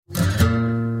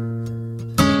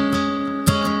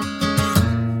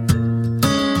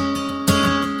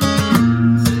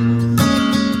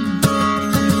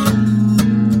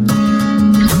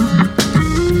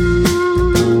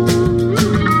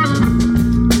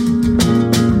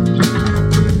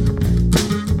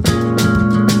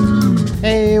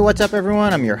what's up,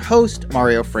 everyone? I'm your host,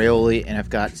 Mario Fraioli, and I've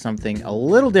got something a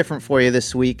little different for you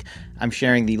this week. I'm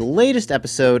sharing the latest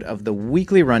episode of the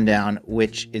Weekly Rundown,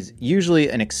 which is usually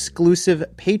an exclusive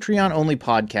Patreon-only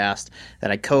podcast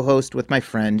that I co-host with my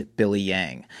friend Billy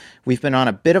Yang. We've been on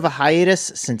a bit of a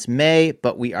hiatus since May,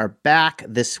 but we are back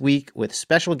this week with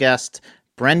special guest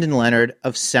Brendan Leonard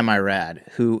of Semi-Rad,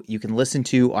 who you can listen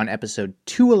to on episode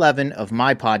 211 of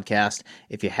my podcast.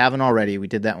 If you haven't already, we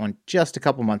did that one just a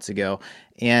couple months ago.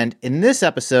 And in this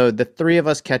episode, the three of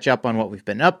us catch up on what we've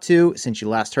been up to since you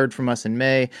last heard from us in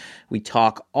May. We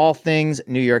talk all things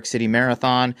New York City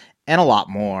Marathon and a lot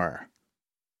more.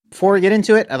 Before we get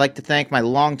into it, I'd like to thank my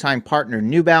longtime partner,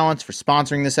 New Balance, for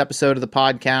sponsoring this episode of the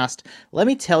podcast. Let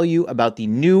me tell you about the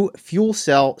new Fuel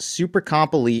Cell Super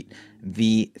Comp Elite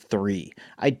V3.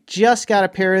 I just got a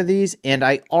pair of these, and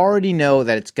I already know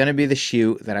that it's going to be the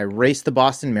shoe that I race the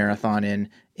Boston Marathon in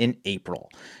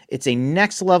April. It's a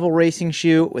next-level racing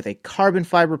shoe with a carbon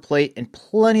fiber plate and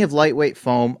plenty of lightweight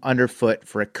foam underfoot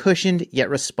for a cushioned yet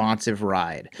responsive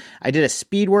ride. I did a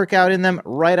speed workout in them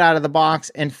right out of the box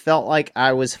and felt like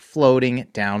I was floating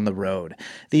down the road.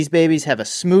 These babies have a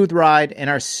smooth ride and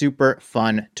are super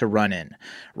fun to run in.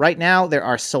 Right now, there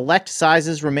are select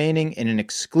sizes remaining in an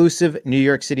exclusive New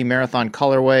York City Marathon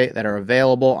colorway that are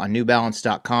available on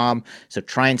newbalance.com, so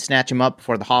try and snatch them up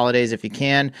before the holidays if you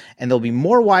can, and they'll be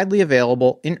more widely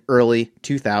available in early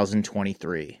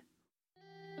 2023.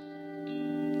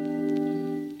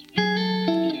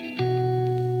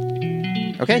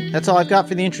 Okay, that's all I've got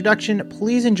for the introduction.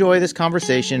 Please enjoy this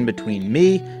conversation between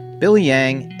me, Billy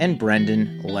Yang, and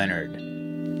Brendan Leonard.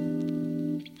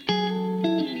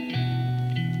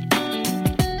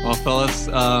 Well, fellas,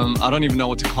 I don't even know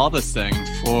what to call this thing.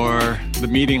 For the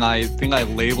meeting, I think I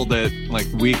labeled it like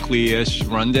weekly-ish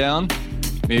rundown.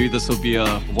 Maybe this will be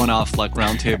a one-off like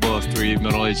roundtable of three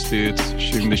middle-aged dudes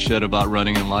shooting the shit about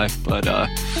running in life. But I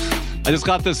just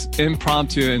got this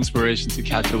impromptu inspiration to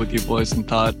catch up with you boys and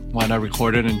thought, why not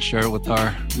record it and share it with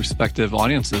our respective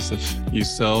audiences if you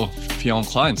so feel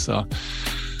inclined. So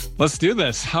let's do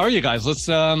this. How are you guys? Let's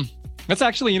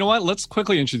actually, you know what? Let's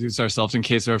quickly introduce ourselves in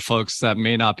case there are folks that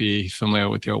may not be familiar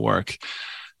with your work.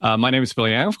 My name is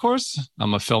Billy Yang, of course.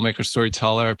 I'm a filmmaker,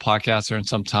 storyteller, podcaster, and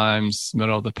sometimes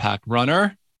middle-of-the-pack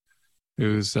runner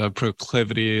whose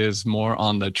proclivity is more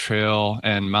on the trail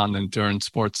and mountain endurance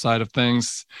sports side of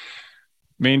things.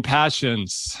 Main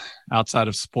passions outside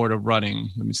of sport of running,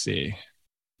 let me see.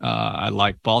 I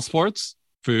like ball sports,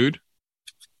 food,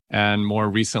 and more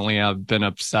recently, I've been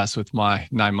obsessed with my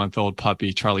 9-month-old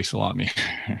puppy, Charlie Salami.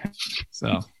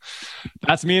 So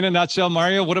that's me in a nutshell.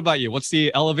 Mario, what about you? What's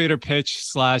the elevator pitch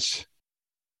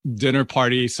 / dinner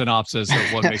party synopsis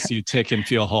of what makes you tick and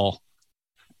feel whole?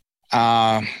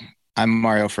 I'm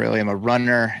Mario Fraioli. I'm a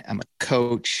runner. I'm a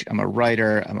coach. I'm a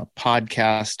writer. I'm a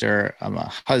podcaster. I'm a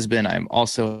husband. I'm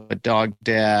also a dog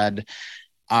dad.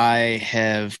 I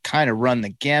have kind of run the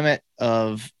gamut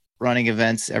of running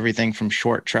events, everything from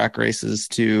short track races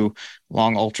to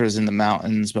long ultras in the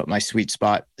mountains, but my sweet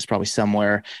spot is probably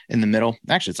somewhere in the middle.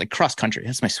 Actually, it's like cross country.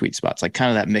 That's my sweet spot. It's like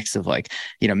kind of that mix of like,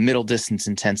 middle distance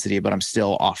intensity, but I'm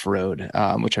still off road,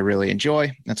 which I really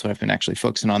enjoy. That's what I've been actually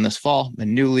focusing on this fall. I'm a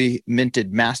newly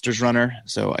minted Masters runner,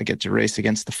 so I get to race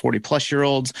against the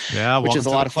 40-plus-year-olds, which is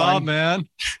a lot of fun, man.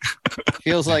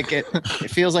 Feels like it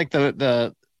feels like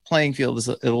the playing field is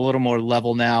a little more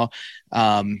level now.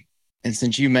 And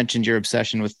since you mentioned your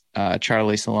obsession with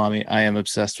Charlie Salami, I am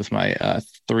obsessed with my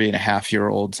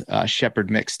 3.5-year-old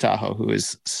Shepherd Mix Tahoe, who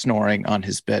is snoring on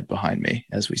his bed behind me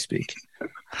as we speak.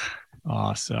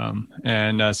 Awesome.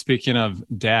 And speaking of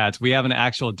dads, we have an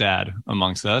actual dad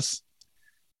amongst us.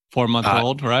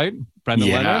 4-month-old, right? Brendan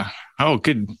Leonard? Oh,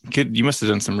 good. You must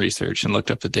have done some research and looked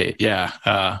up the date. Yeah.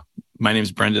 My name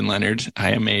is Brendan Leonard.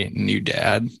 I am a new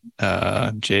dad.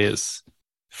 Jay is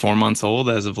 4 months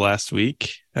old as of last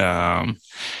week.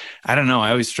 I don't know.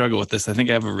 I always struggle with this. I think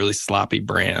I have a really sloppy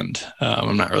brand.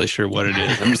 I'm not really sure what it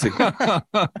is. I'm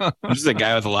just a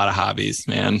guy with a lot of hobbies,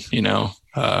 man.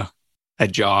 I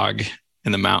jog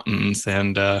in the mountains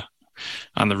and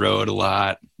on the road a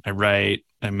lot. I write.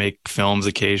 I make films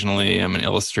occasionally. I'm an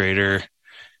illustrator.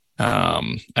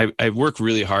 I work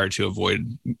really hard to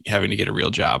avoid having to get a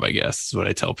real job, I guess, is what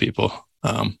I tell people.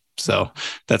 So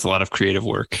that's a lot of creative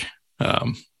work.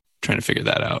 Trying to figure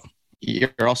that out.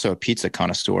 You're also a pizza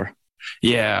connoisseur.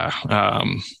 Yeah.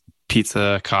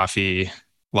 Pizza, coffee,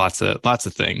 lots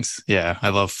of things. Yeah. I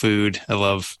love food. I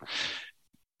love,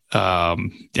 I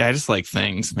just like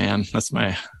things, man.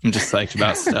 I'm just psyched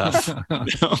about stuff.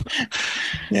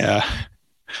 Yeah.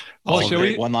 Well,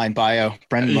 great one-line bio.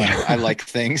 Brendan Leonard, I like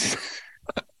things.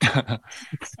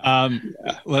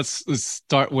 Let's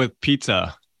start with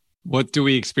pizza. What do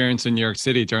we experience in New York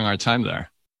City during our time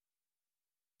there?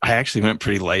 I actually went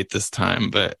pretty late this time,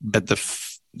 but at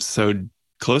so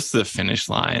close to the finish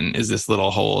line is this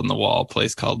little hole in the wall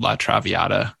place called La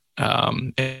Traviata.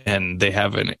 And they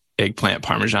have an eggplant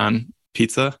Parmesan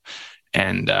pizza.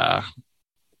 And I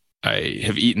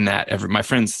have eaten that my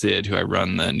friend Sid, who I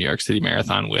run the New York City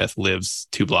Marathon with, lives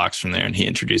 2 blocks from there. And he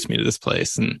introduced me to this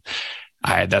place. And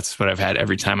that's what I've had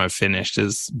every time I've finished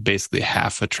is basically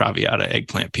half a Traviata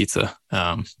eggplant pizza.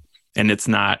 And it's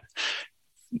not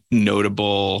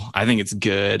notable. I think it's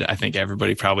good. I think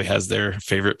everybody probably has their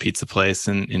favorite pizza place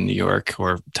in New York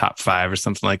or top 5 or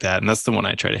something like that. And that's the one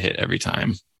I try to hit every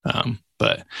time.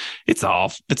 But it's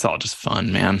all just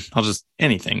fun, man.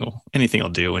 Anything will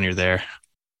do when you're there.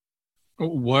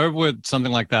 Where would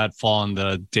something like that fall in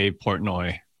the Dave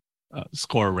Portnoy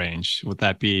score range? Would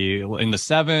that be in the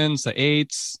 7s, the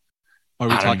 8s? Or are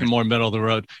we talking more middle of the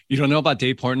road? You don't know about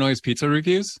Dave Portnoy's pizza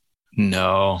reviews?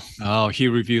 No. Oh, he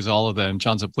reviews all of them.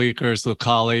 John Zaplikers,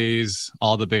 Lucali's,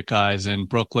 all the big guys in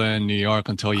Brooklyn, New York,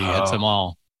 until he hits them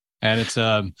all. And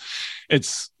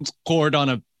it's scored on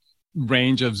a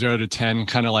range of 0 to 10,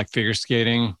 kind of like figure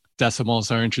skating. Decimals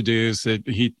are introduced.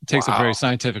 He takes a very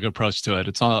scientific approach to it.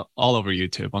 It's all over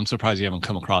YouTube. I'm surprised you haven't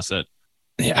come across it.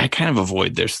 Yeah, I kind of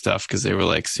avoid their stuff because they were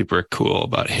like super cool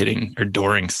about hitting or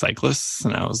dooring cyclists.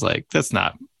 And I was like, that's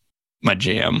not my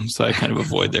jam. So I kind of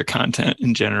avoid their content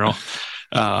in general.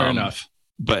 Fair enough.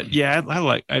 But yeah,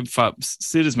 I thought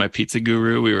Sid is my pizza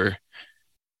guru. We were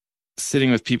sitting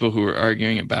with people who were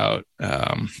arguing about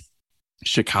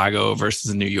Chicago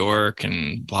versus New York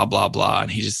and blah, blah, blah.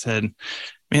 And he just said,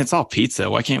 man, it's all pizza.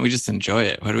 Why can't we just enjoy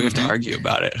it? Why do we have to argue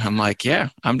about it? I'm like, yeah,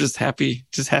 I'm just happy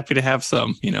to have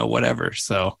some, whatever.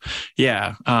 So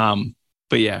yeah.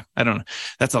 But yeah, I don't know.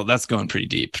 That's going pretty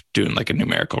deep, doing like a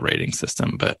numerical rating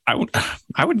system. But I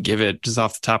would give it, just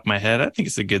off the top of my head, I think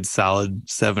it's a good solid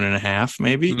 7.5,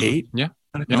 maybe 8. Yeah.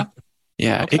 I don't know.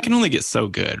 Yeah. Okay. It can only get so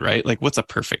good, right? Like, what's a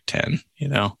perfect 10?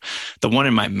 The one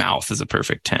in my mouth is a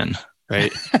perfect 10.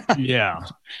 Right. Yeah.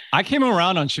 I came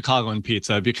around on Chicagoan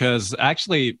pizza because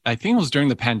actually, I think it was during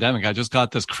the pandemic. I just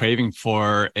got this craving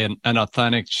for an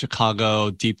authentic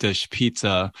Chicago deep dish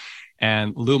pizza,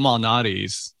 and Lou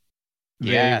Malnati's,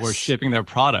 they were shipping their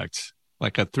product,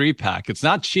 like a 3-pack. It's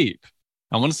not cheap.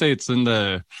 I want to say it's in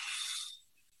the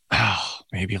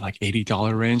maybe like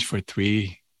 $80 range for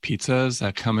 3 pizzas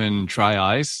that come in dry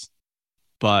ice.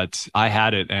 But I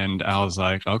had it and I was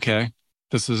like, okay.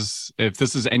 If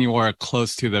this is anywhere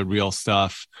close to the real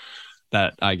stuff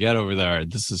that I get over there,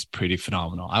 this is pretty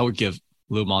phenomenal. I would give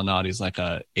Lou Malnati's like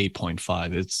a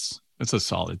 8.5. It's a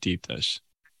solid deep dish.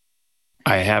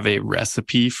 I have a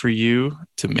recipe for you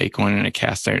to make one in a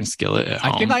cast iron skillet at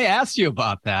home. I think I asked you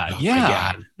about that. Oh,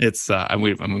 yeah. It's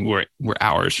we're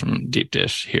hours from deep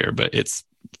dish here, but it's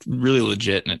really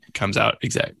legit and it comes out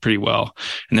pretty well.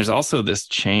 And there's also this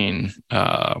chain,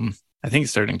 I think it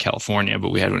started in California, but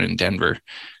we had one in Denver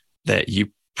that you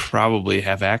probably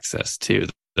have access to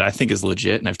that I think is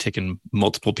legit. And I've taken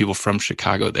multiple people from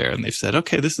Chicago there and they've said,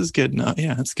 okay, this is good. No,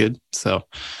 yeah, that's good. So,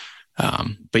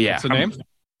 but yeah. What's the name?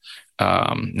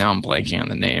 Now I'm blanking on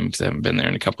the name because I haven't been there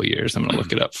in a couple of years. I'm going to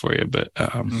look it up for you, but,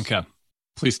 okay,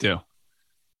 please do.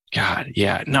 God,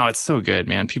 yeah. No, it's so good,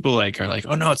 man. People are like,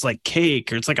 oh no, it's like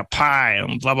cake or it's like a pie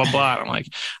and blah, blah, blah. I'm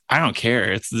like, I don't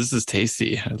care. This is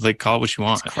tasty. Like, call it what you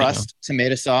want. It's crust,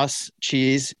 tomato sauce,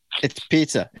 cheese. It's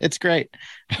pizza. It's great.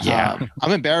 Yeah.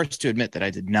 I'm embarrassed to admit that I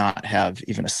did not have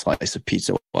even a slice of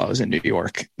pizza while I was in New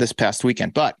York this past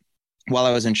weekend. But while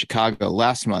I was in Chicago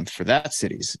last month for that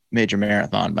city's major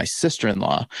marathon, my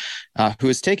sister-in-law, who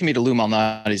has taken me to Lou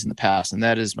Malnati's in the past, and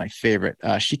that is my favorite,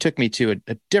 she took me to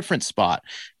a different spot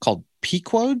called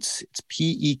Pequod's. It's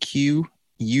Pequod''S.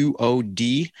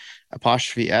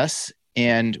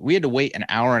 And we had to wait an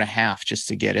hour and a half just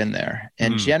to get in there.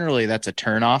 And generally that's a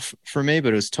turnoff for me,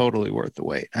 but it was totally worth the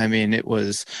wait. I mean, it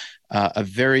was a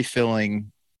very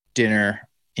filling dinner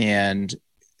and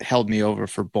held me over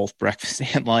for both breakfast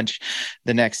and lunch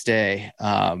the next day.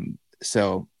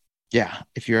 So yeah,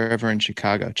 if you're ever in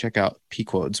Chicago, check out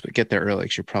Pequod's, but get there early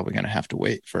because you're probably going to have to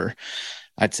wait for,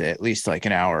 I'd say, at least like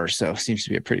an hour or so. Seems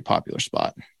to be a pretty popular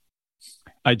spot.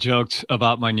 I joked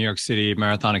about my New York City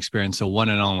marathon experience, the one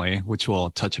and only, which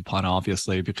we'll touch upon,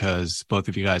 obviously, because both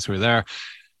of you guys were there.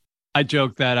 I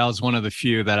joked that I was one of the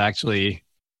few that actually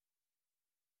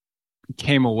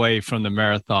came away from the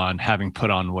marathon having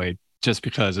put on weight, just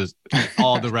because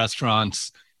all the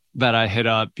restaurants that I hit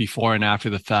up before and after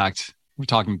the fact, we're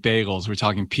talking bagels, we're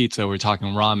talking pizza, we're talking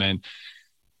ramen.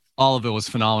 All of it was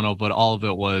phenomenal, but all of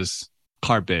it was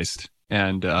carb-based.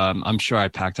 And I'm sure I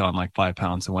packed on like 5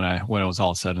 pounds when it was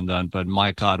all said and done. But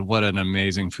my God, what an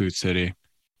amazing food city.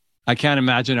 I can't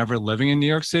imagine ever living in New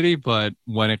York City, but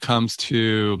when it comes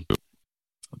to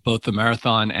both the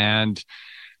marathon and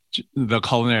the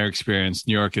culinary experience,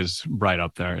 New York is right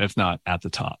up there, if not at the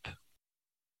top.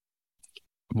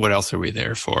 What else are we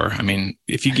there for? I mean,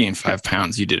 if you gain 5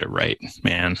 pounds, you did it right,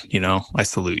 man. I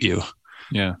salute you.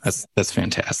 Yeah. That's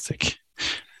fantastic.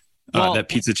 Well, that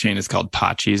pizza chain is called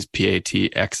Pachi's,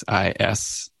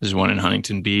 Patxis. There's one in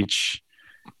Huntington Beach.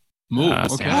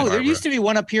 okay. Oh, there used to be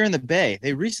one up here in the Bay.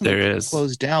 They recently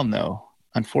closed down, though,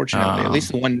 unfortunately. At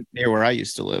least the one near where I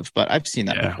used to live. But I've seen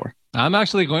that before. I'm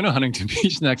actually going to Huntington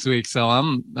Beach next week, so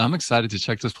I'm excited to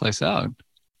check this place out.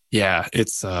 Yeah,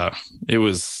 it's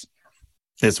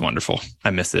wonderful. I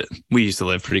miss it. We used to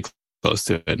live pretty close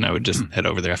to it, and I would just head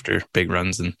over there after big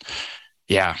runs. And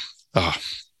yeah, oh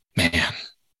man,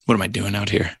 what am I doing out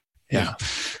here? Yeah.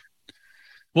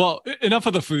 Well, enough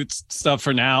of the food stuff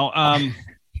for now.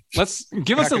 Let's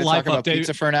give us a life update.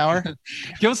 Pizza for an hour.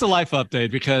 Give us a life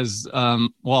update because,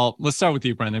 let's start with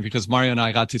you, Brendan, because Mario and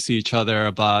I got to see each other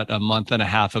about a month and a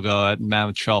half ago at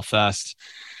Mammoth Trail Fest.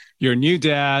 You're a new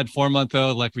dad,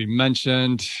 4-month-old, like we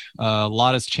mentioned. A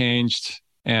lot has changed,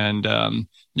 and I'm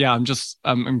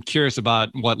curious about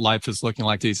what life is looking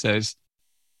like these days.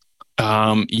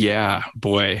 Yeah,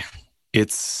 boy,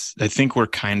 I think we're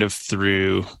kind of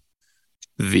through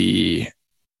the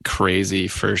crazy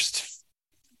first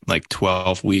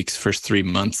 12 weeks, first 3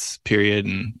 months period,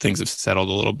 and things have settled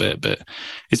a little bit, but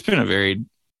it's been a very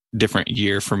different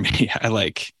year for me.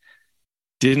 I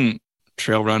didn't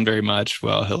trail run very much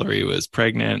while Hillary was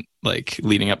pregnant,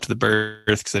 leading up to the birth,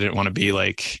 because I didn't want to be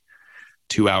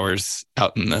 2 hours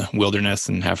out in the wilderness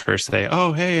and have her say,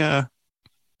 oh, hey,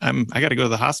 I got to go to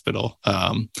the hospital.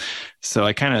 So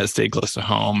I kind of stayed close to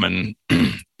home, and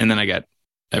then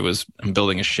I'm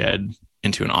building a shed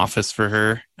into an office for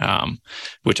her,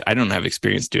 which I don't have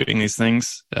experience doing these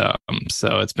things.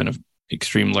 So it's been an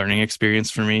extreme learning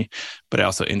experience for me, but I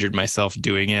also injured myself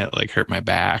doing it, hurt my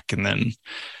back. And then,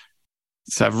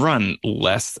 so I've run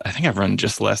I think I've run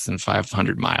just less than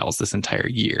 500 miles this entire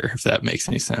year, if that makes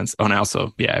any sense. Oh, and I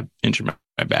also, I injured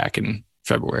my back in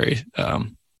February.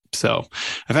 So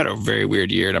I've had a very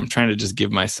weird year, and I'm trying to just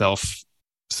give myself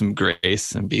some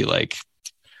grace and be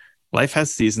life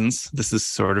has seasons. This is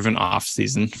sort of an off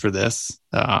season for this.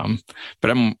 But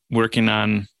I'm working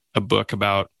on a book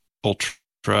about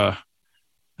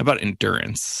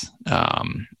endurance.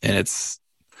 And it's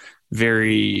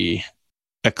very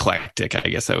eclectic, I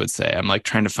guess I would say. I'm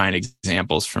trying to find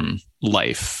examples from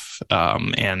life,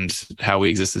 and how we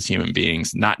exist as human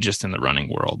beings, not just in the running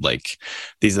world.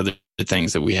 These other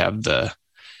things that we have,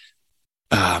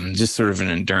 just sort of an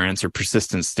endurance or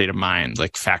persistent state of mind,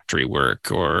 like factory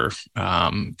work or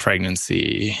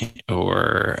pregnancy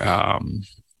or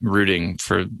rooting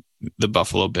for the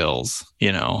Buffalo Bills,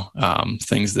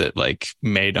 things that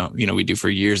we do for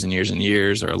years and years and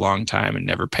years or a long time and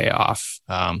never pay off.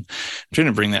 I'm trying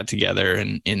to bring that together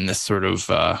in this sort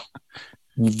of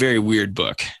very weird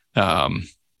book. I'm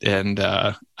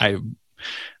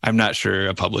not sure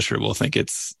a publisher will think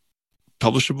it's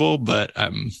publishable, but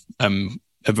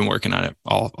I've been working on it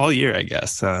all year, I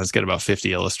guess. It's got about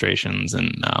 50 illustrations,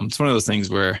 and it's one of those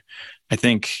things where I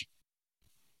think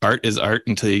art is art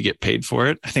until you get paid for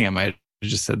it. I think I might have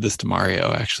just said this to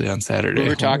Mario actually on Saturday. We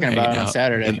were talking about it on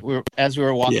Saturday as we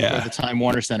were walking through the Time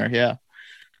Warner Center. Yeah.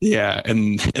 Yeah.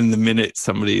 And the minute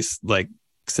somebody's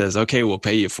says, okay, we'll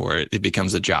pay you for it, it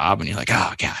becomes a job, and you're like,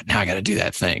 oh God, now I got to do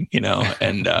that thing,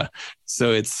 and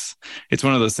so it's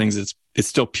one of those things. It's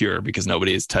still pure because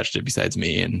nobody has touched it besides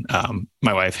me and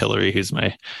my wife Hillary, who's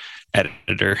my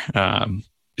editor,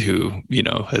 who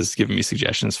has given me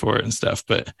suggestions for it and stuff,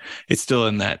 but it's still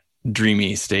in that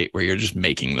dreamy state where you're just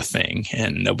making the thing,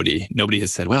 and nobody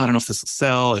has said, well, I don't know if this will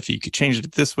sell, if you could change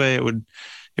it this way it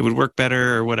would work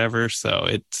better or whatever. So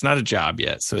it's not a job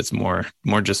yet. So it's more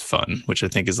just fun, which I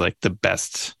think is the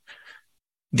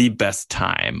best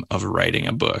time of writing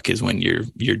a book is when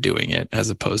you're doing it, as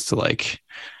opposed to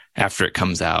after it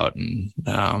comes out and,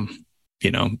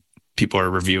 people are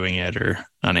reviewing it or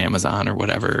on Amazon or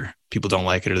whatever. People don't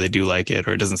like it, or they do like it,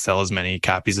 or it doesn't sell as many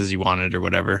copies as you wanted or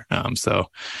whatever. So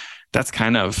that's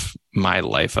kind of my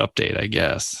life update, I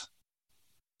guess.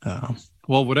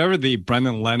 Well, whatever the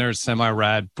Brendan Leonard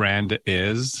semi-rad brand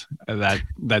is,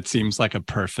 that seems like a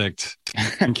perfect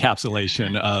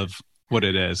encapsulation of what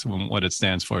it is and what it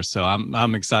stands for. So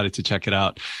I'm excited to check it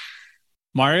out.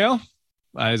 Mario,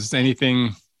 has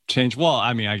anything changed? Well,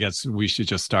 I mean, I guess we should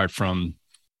just start from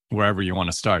wherever you want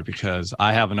to start, because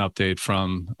I have an update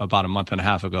from about a month and a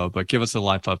half ago, but give us a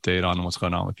life update on what's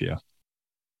going on with you.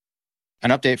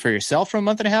 an update for yourself from a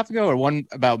month and a half ago, or one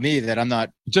about me that I'm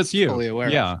not Just you. fully aware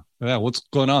of? Yeah. What's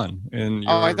going on in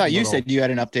your Oh, I thought you little... said you had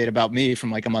an update about me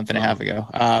from like a month and a half ago.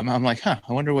 I'm like, I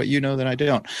wonder what you know that I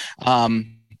don't.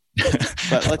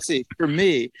 But let's see. For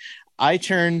me, I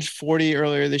turned 40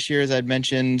 earlier this year, as I'd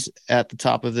mentioned at the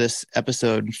top of this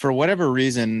episode. For whatever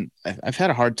reason, I've had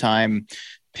a hard time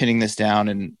pinning this down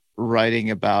and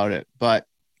writing about it, but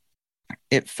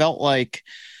it felt like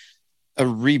a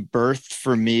rebirth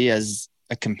for me as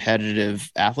a competitive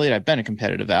athlete. I've been a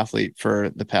competitive athlete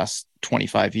for the past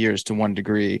 25 years to one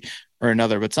degree or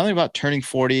another, but something about turning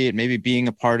 40 and maybe being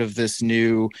a part of this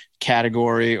new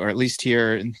category, or at least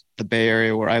here in the Bay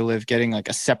Area where I live, getting like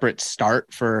a separate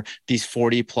start for these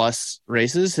 40 plus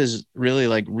races has really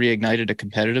like reignited a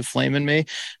competitive flame in me.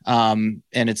 And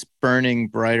it's burning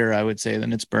brighter, I would say,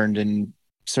 than it's burned in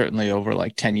certainly over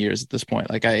like 10 years at this point.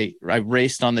 Like I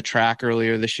raced on the track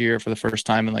earlier this year for the first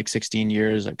time in like 16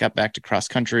 years. I got back to cross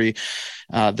country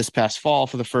this past fall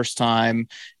for the first time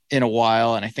in a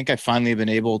while. And I think I finally been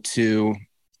able to,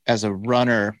 as a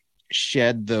runner,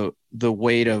 shed the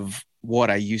weight of what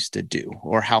I used to do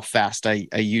or how fast I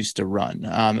used to run.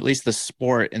 At least the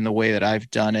sport in the way that I've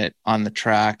done it on the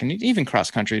track and even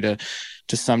cross country to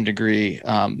some degree,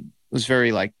 was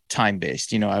very like time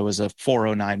based. I was a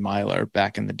 4:09 miler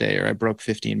back in the day, or I broke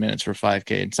 15 minutes for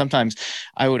 5K. And sometimes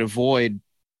I would avoid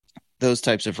those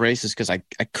types of races because I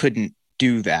couldn't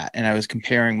do that. And I was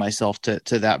comparing myself to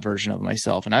that version of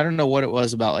myself. And I don't know what it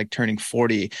was about like turning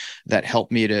 40 that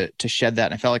helped me to shed that.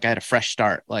 And I felt like I had a fresh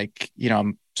start. Like,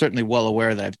 I'm certainly well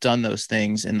aware that I've done those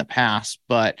things in the past,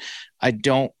 but I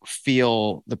don't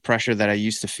feel the pressure that I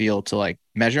used to feel to like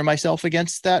measure myself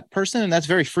against that person. And that's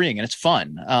very freeing and it's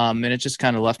fun. And it just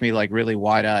kind of left me like really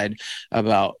wide eyed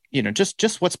about,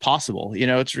 just what's possible.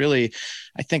 It's really,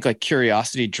 I think like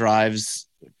curiosity drives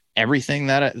everything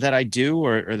that I do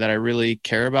or that I really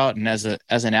care about. And as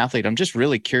an athlete, I'm just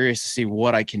really curious to see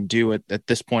what I can do at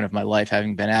this point of my life,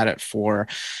 having been at it for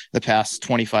the past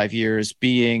 25 years,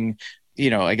 being,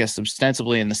 I guess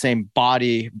ostensibly in the same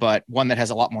body, but one that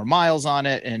has a lot more miles on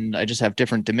it. And I just have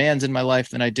different demands in my life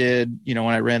than I did, when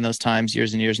I ran those times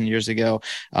years and years and years ago.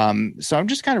 So I'm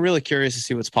just kind of really curious to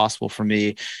see what's possible for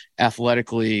me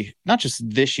athletically, not just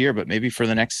this year, but maybe for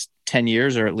the next 10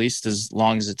 years, or at least as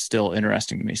long as it's still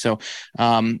interesting to me. So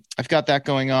I've got that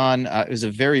going on. It was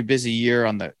a very busy year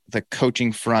on the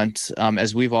coaching front,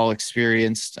 as we've all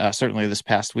experienced, certainly this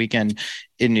past weekend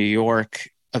in New York.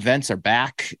 Events are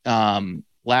back.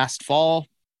 Last fall,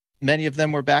 many of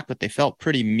them were back, but they felt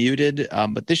pretty muted.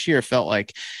 But this year felt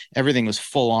like everything was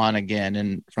full on again.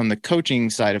 And from the coaching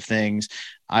side of things,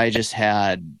 I just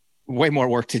had way more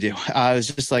work to do. It was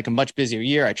just like a much busier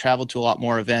year. I traveled to a lot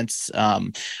more events.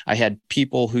 I had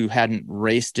people who hadn't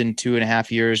raced in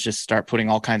 2.5 years just start putting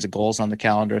all kinds of goals on the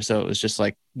calendar. So it was just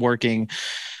like working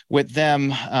with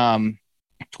them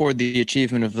toward the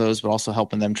achievement of those, but also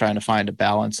helping them trying to find a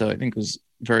balance. So I think it was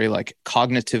very like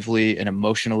cognitively and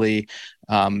emotionally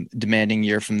demanding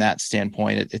year from that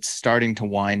standpoint. It's starting to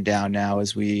wind down now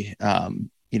as we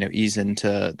ease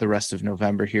into the rest of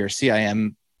November here.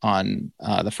 CIM on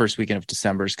the first weekend of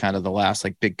December is kind of the last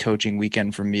like big coaching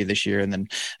weekend for me this year. And then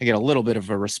I get a little bit of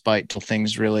a respite till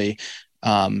things really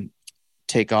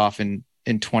take off in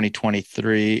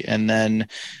 2023. And then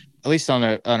at least on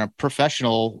a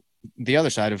professional, the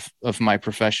other side of my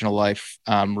professional life,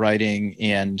 writing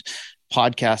and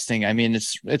podcasting, I mean,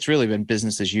 it's really been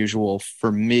business as usual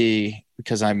for me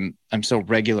because I'm so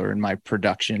regular in my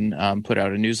production. Put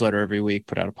out a newsletter every week,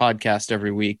 put out a podcast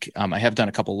every week. I have done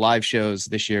a couple live shows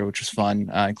this year, which was fun,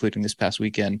 including this past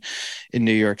weekend in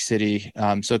New York City.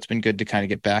 So it's been good to kind of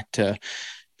get back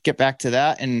to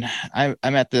that. And I'm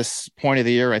at this point of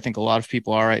the year, I think a lot of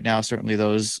people are right now, certainly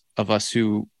those of us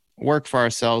who work for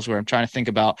ourselves, where I'm trying to think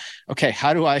about, okay,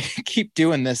 how do I keep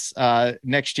doing this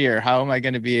next year? How am I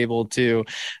going to be able to,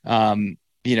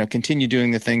 continue doing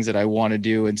the things that I want to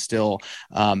do and still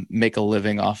make a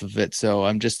living off of it? So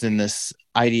I'm just in this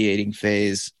ideating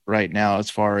phase right now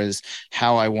as far as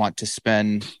how I want to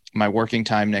spend my working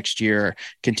time next year,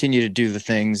 continue to do the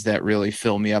things that really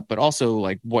fill me up, but also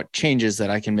like what changes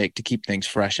that I can make to keep things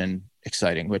fresh and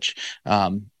exciting, which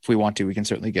if we want to, we can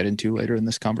certainly get into later in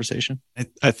this conversation.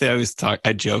 I think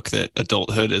I joke that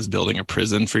adulthood is building a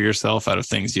prison for yourself out of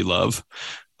things you love.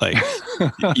 Like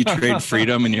you trade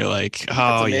freedom and you're like,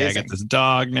 oh yeah, I got this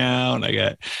dog now and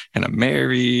I'm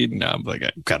married and I'm like,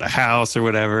 I've got a house or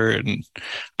whatever. And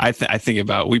I think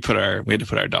about, we had to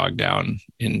put our dog down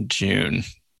in June,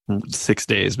 6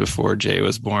 days before Jay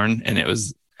was born. And it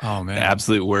was the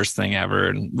absolute worst thing ever.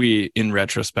 And in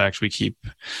retrospect, we keep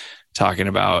talking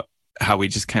about how we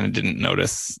just kind of didn't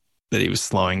notice that he was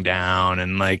slowing down,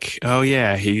 and like, oh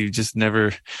yeah, he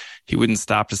wouldn't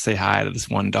stop to say hi to this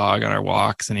one dog on our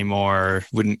walks anymore,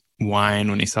 wouldn't whine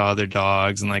when he saw other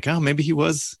dogs, and like, oh, maybe he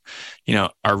was,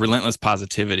 our relentless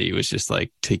positivity was just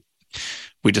like,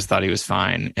 we just thought he was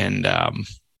fine. And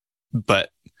but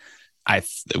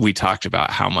we talked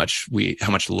about how much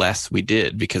less we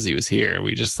did because he was here.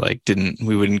 We just like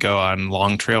we wouldn't go on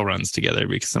long trail runs together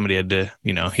because somebody had to,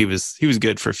 he was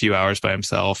good for a few hours by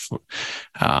himself.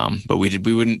 But we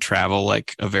wouldn't travel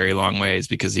like a very long ways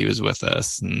because he was with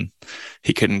us and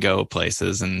he couldn't go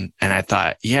places. And I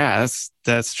thought, yeah,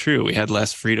 that's true. We had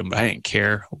less freedom, but I didn't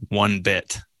care one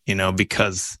bit,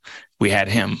 because we had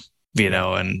him.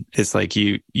 And it's like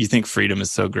you think freedom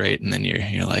is so great, and then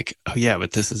you're like, oh yeah,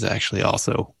 but this is actually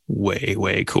also way,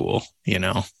 way cool. I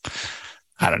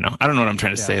don't know what I'm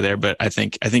trying to say there, but I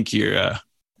think you have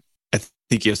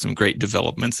some great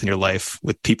developments in your life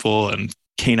with people and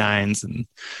canines, and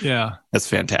yeah, that's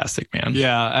fantastic, man.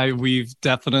 Yeah, we've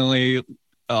definitely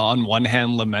on one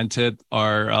hand lamented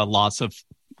our loss of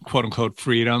quote unquote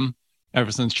freedom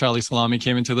ever since Charlie Salami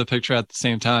came into the picture. At the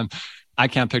same time, I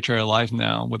can't picture a life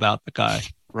now without the guy.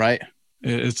 Right.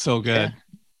 It's so good. Yeah.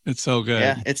 It's so good.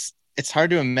 Yeah. It's hard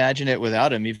to imagine it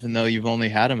without him, even though you've only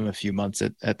had him a few months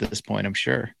at this point, I'm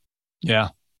sure. Yeah.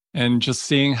 And just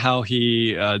seeing how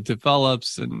he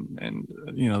develops and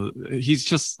he's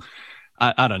just,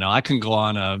 I don't know. I can go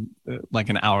on like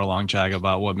an hour-long jag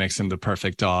about what makes him the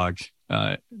perfect dog,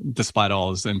 despite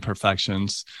all his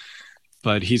imperfections.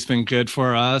 But he's been good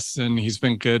for us, and he's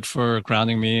been good for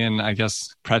grounding me, and I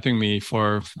guess prepping me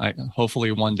for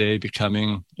hopefully one day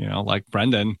becoming, like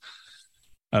Brendan,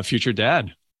 a future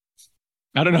dad.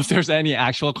 I don't know if there's any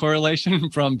actual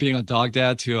correlation from being a dog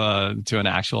dad to an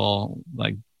actual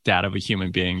like dad of a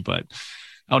human being, but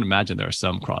I would imagine there's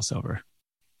some crossover.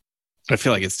 I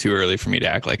feel like it's too early for me to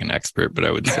act like an expert, but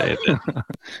I would say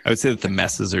that the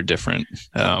messes are different.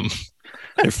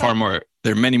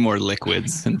 There are many more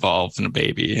liquids involved in a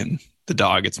baby, and the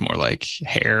dog, it's more like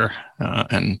hair.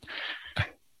 I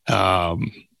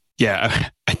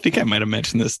think I might have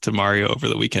mentioned this to Mario over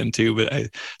the weekend too,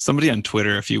 but somebody on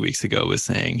Twitter a few weeks ago was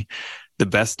saying the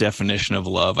best definition of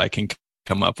love I can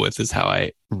come up with is how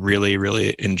I really,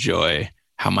 really enjoy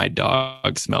how my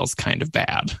dog smells kind of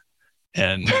bad.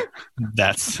 And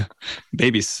that's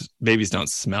babies don't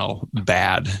smell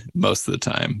bad most of the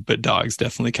time, but dogs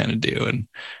definitely kind of do. And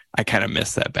I kind of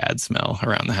miss that bad smell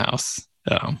around the house.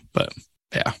 But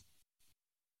yeah.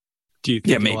 Do you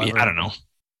think maybe, I don't know.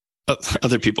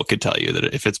 Other people could tell you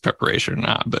that if it's preparation or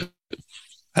not, but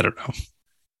I don't know.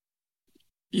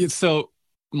 So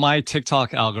my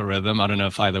TikTok algorithm, I don't know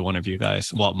if either one of you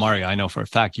guys, well, Mario, I know for a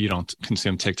fact you don't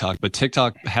consume TikTok, but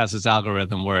TikTok has this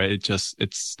algorithm where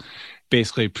it's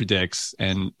basically predicts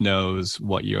and knows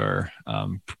what your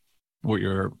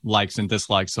likes and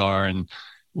dislikes are, and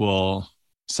will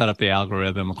set up the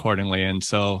algorithm accordingly. And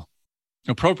so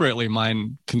appropriately,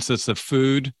 mine consists of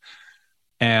food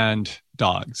and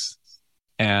dogs.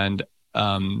 And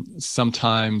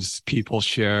sometimes people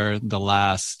share the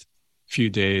last few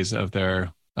days of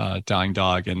their dying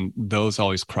dog, and those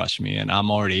always crush me. And I'm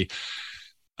already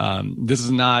this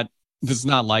is not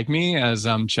like me, as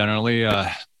I'm generally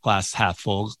a glass half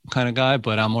full kind of guy,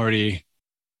 but I'm already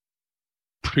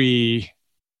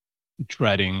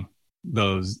dreading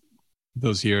those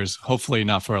years. Hopefully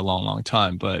not for a long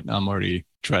time, but I'm already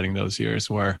dreading those years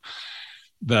where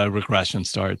the regression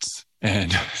starts.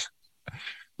 And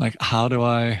like, how do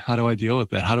I deal with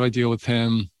that? How do I deal with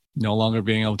him no longer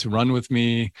being able to run with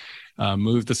me,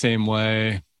 move the same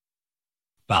way?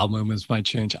 Bowel movements might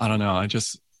change. I don't know.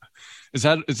 Is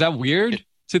that weird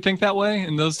to think that way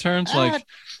in those terms? Like,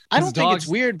 I don't think it's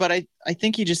weird, but I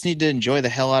think you just need to enjoy the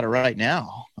hell out of right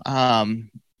now. I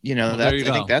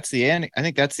think that's the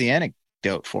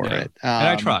anecdote for it. And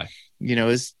I try. And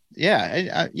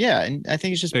I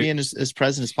think it's just being as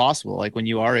present as possible. Like when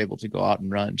you are able to go out and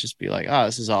run, just be like, oh,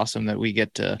 this is awesome that we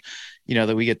get to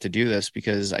do this.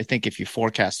 Because I think if you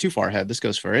forecast too far ahead, this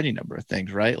goes for any number of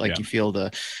things, right? Like you fail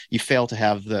to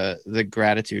have the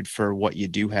gratitude for what you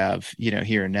do have,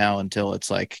 here and now until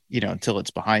it's like, until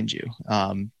it's behind you.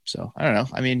 So I don't know.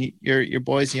 I mean, your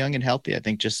boy's young and healthy. I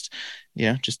think just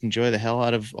enjoy the hell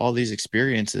out of all these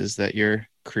experiences that you're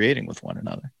creating with one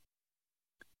another.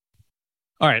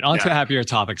 All right, on to happier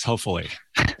topics, hopefully,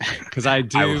 because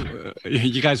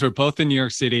you guys were both in New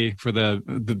York City for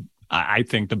I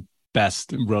think the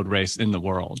best road race in the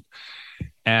world.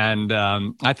 And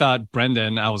I thought,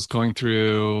 Brendan, I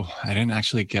didn't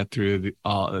actually get through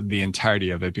the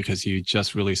entirety of it because you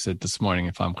just released it this morning,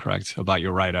 if I'm correct, about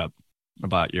your write-up,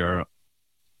 about your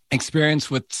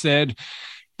experience with Sid.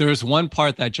 There was one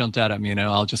part that jumped out at me, and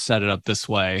I'll just set it up this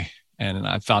way, and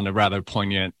I found it rather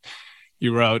poignant.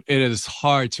 You wrote, "It is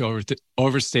hard to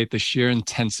overstate the sheer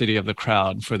intensity of the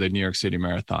crowd for the New York City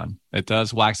Marathon. It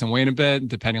does wax and wane a bit,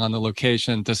 depending on the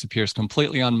location, disappears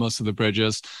completely on most of the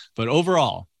bridges. But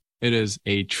overall, it is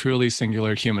a truly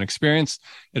singular human experience.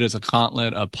 It is a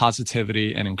gauntlet of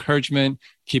positivity and encouragement,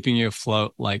 keeping you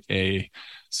afloat like a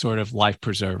sort of life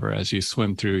preserver as you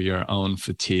swim through your own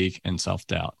fatigue and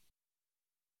self-doubt."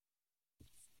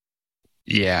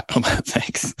 Yeah.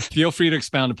 Thanks. Feel free to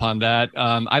expound upon that.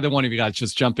 Either one of you guys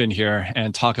just jump in here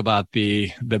and talk about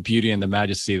the beauty and the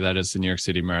majesty that is the New York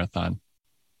City Marathon.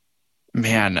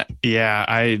 Man, yeah,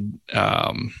 I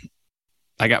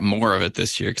got more of it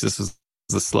this year because this was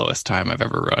the slowest time I've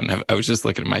ever run. I was just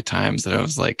looking at my times and I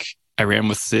was like, I ran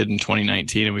with Sid in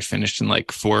 2019 and we finished in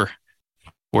like 4:45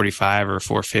 or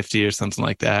 4:50 or something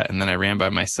like that. And then I ran by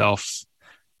myself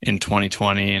in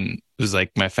 2020 and it was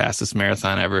like my fastest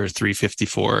marathon ever,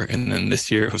 3:54. And then this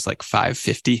year it was like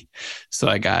 5:50. So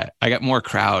I got more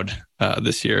crowd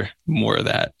this year, more of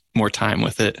that, more time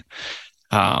with it.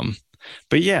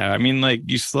 But yeah, I mean, like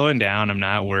you slowing down, I'm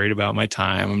not worried about my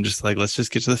time. I'm just like, let's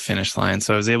just get to the finish line.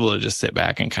 So I was able to just sit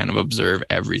back and kind of observe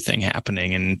everything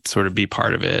happening and sort of be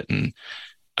part of it. And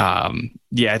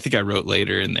yeah, I think I wrote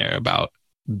later in there about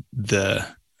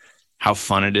how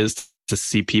fun it is to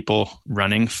see people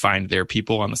running, find their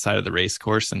people on the side of the race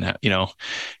course. And that,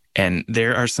 and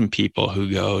there are some people who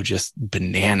go just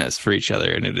bananas for each other.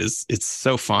 And it's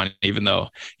so fun, even though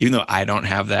I don't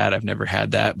have that, I've never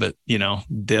had that, but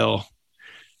they'll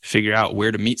figure out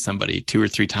where to meet somebody 2 or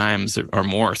 3 times or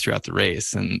more throughout the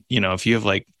race. And, if you have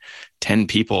like 10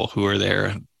 people who are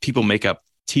there, people make up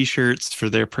t-shirts for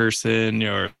their person,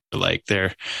 or like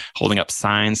they're holding up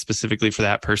signs specifically for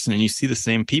that person. And you see the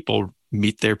same people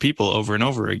meet their people over and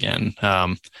over again.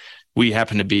 We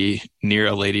happen to be near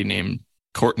a lady named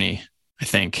Courtney, I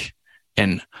think.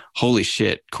 And holy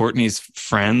shit, Courtney's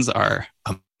friends are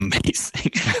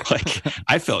amazing. Like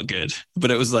I felt good,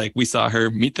 but it was like, we saw her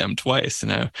meet them twice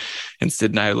and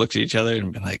Sid and I looked at each other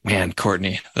and been like, man,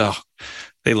 Courtney, oh,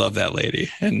 they love that lady.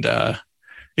 And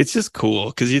it's just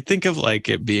cool because you think of like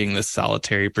it being this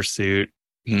solitary pursuit.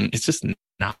 And it's just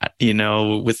not,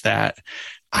 with that.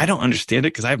 I don't understand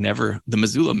it because the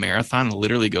Missoula Marathon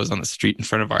literally goes on the street in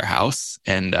front of our house.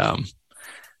 And,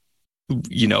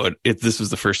 this was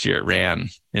the first year it ran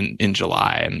in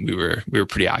July, and we were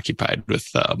pretty occupied with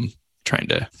trying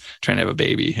to have a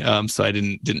baby. So I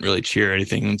didn't really cheer or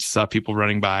anything, and just saw people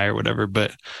running by or whatever.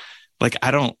 But like,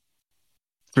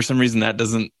 for some reason that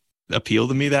doesn't appeal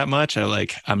to me that much.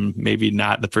 I'm maybe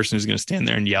not the person who's going to stand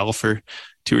there and yell for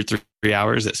 2 or 3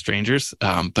 hours at strangers.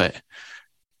 But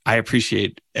I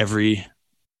appreciate every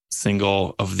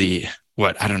single of the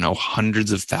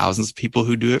hundreds of thousands of people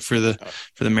who do it for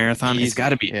the marathon. It's got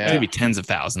to be maybe tens of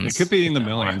thousands. It could be in the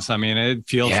millions. I mean, it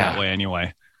feels that way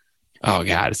anyway. Oh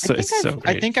God, it's so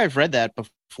great. I think I've read that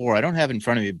before. I don't have it in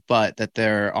front of me, but that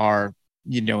there are,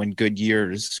 in good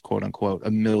years, quote unquote,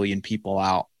 1 million people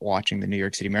out watching the New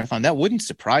York City Marathon. That wouldn't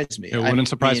surprise me. It wouldn't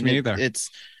surprise me either.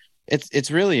 It's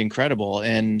really incredible.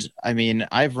 And I mean,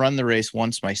 I've run the race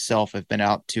once myself. I've been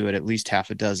out to it at least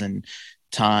half a dozen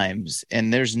times,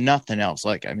 and there's nothing else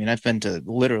like, I mean, I've been to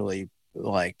literally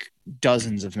like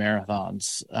dozens of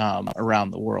marathons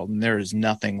around the world, and there is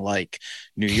nothing like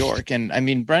New York. And I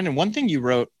mean, Brendan, one thing you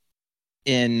wrote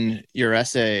in your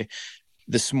essay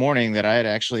this morning that I had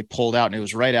actually pulled out, and it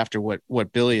was right after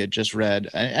what Billy had just read.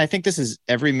 I think this is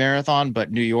every marathon,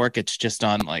 but New York, it's just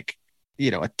on like, a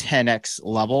 10x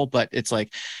level, but it's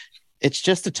like, it's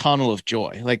just a tunnel of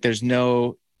joy. Like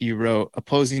you wrote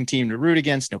opposing team to root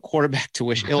against, no quarterback to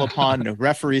wish ill upon, no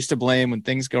referees to blame when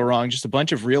things go wrong, just a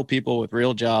bunch of real people with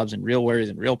real jobs and real worries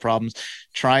and real problems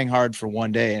trying hard for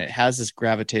one day. And it has this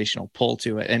gravitational pull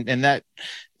to it. And that,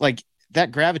 like,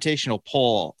 that gravitational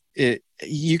pull,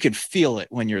 you can feel it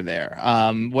when you're there.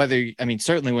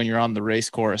 Certainly when you're on the race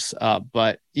course,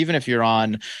 but even if you're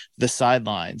on the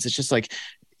sidelines, it's just like,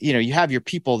 you have your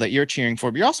people that you're cheering for,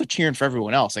 but you're also cheering for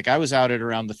everyone else. Like I was out at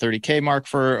around the 30K mark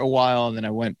for a while, and then I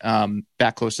went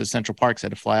back close to Central Park. So I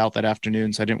had to fly out that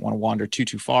afternoon, so I didn't want to wander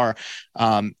too far.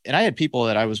 And I had people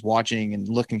that I was watching and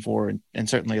looking for and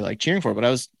certainly like cheering for, but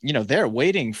I was, there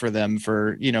waiting for them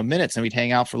for, minutes, and we'd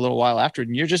hang out for a little while after.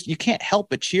 And you can't help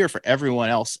but cheer for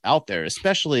everyone else out there,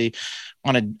 especially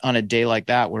on a day like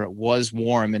that where it was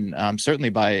warm. And certainly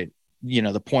by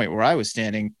the point where I was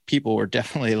standing, people were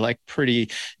definitely like pretty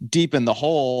deep in the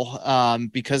hole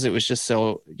because it was just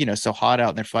so hot out,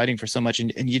 and they're fighting for so much.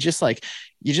 And you just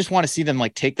want to see them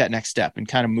like take that next step and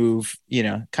kind of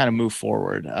move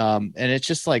forward. And it's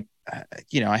just like,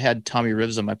 I had Tommy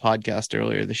Rivs on my podcast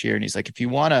earlier this year, and he's like, if you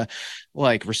want to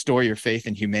like restore your faith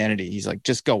in humanity, he's like,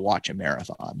 just go watch a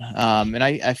marathon. And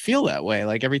I feel that way.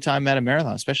 Like every time I'm at a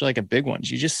marathon, especially like a big one,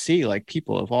 you just see like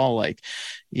people of all like,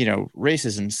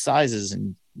 races and sizes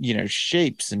and,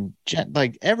 shapes and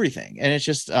like everything. And it's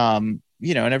just, and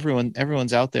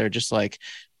everyone's out there just like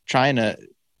trying to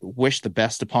wish the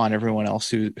best upon everyone else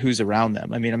who's around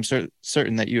them. I mean, I'm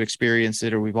certain that you experience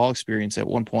it, or we've all experienced it at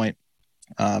one point.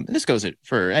 And this goes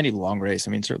for any long race.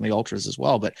 I mean, certainly ultras as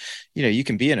well, but you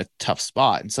can be in a tough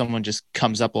spot and someone just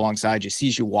comes up alongside you,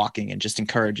 sees you walking, and just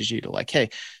encourages you to like, hey,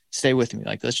 stay with me.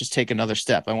 Like, let's just take another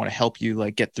step. I want to help you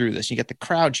like get through this. You get the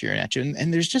crowd cheering at you.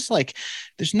 And there's just like,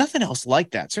 there's nothing else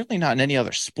like that. Certainly not in any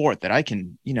other sport that I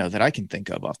can think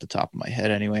of off the top of my head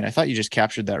anyway. And I thought you just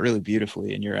captured that really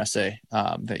beautifully in your essay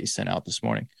that you sent out this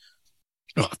morning.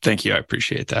 Oh, thank you. I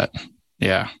appreciate that.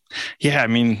 Yeah. Yeah. I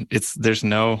mean,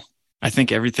 I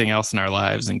think everything else in our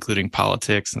lives, including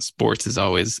politics and sports, is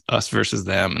always us versus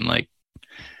them. And like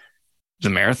the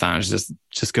marathon is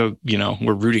just go,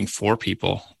 we're rooting for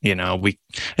people,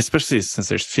 especially since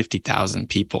there's 50,000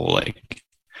 people, like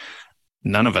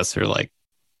none of us are like,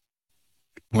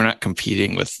 we're not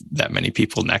competing with that many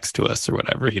people next to us or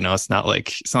whatever, it's not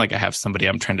like I have somebody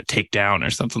I'm trying to take down or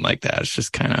something like that. It's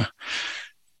just kind of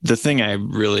the thing I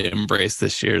really embraced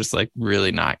this year is like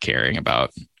really not caring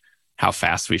about how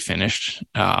fast we finished.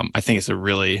 I think it's a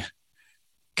really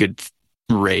good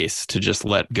race to just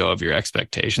let go of your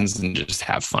expectations and just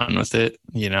have fun with it,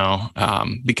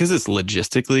 because it's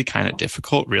logistically kind of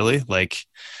difficult, really. Like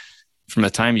from the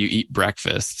time you eat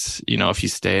breakfast, if you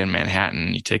stay in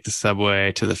Manhattan, you take the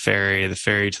subway to the ferry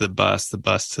to the bus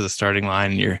to the starting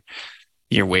line, and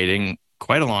you're waiting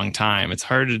quite a long time. It's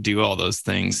hard to do all those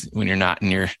things when you're not in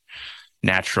your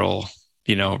natural,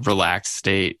 relaxed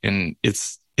state. And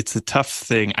it's a tough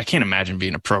thing. I can't imagine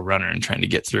being a pro runner and trying to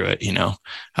get through it,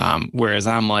 whereas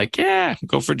I'm like, yeah,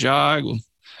 go for a jog,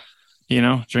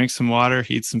 drink some water,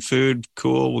 eat some food.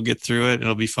 Cool. We'll get through it.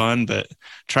 It'll be fun. But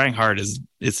trying hard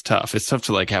it's tough. It's tough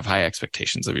to like have high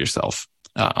expectations of yourself.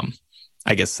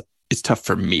 I guess it's tough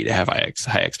for me to have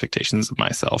high expectations of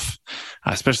myself,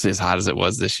 especially as hot as it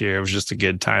was this year. It was just a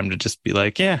good time to just be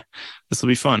like, yeah, this will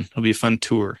be fun. It'll be a fun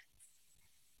tour.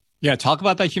 Yeah, talk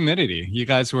about that humidity. You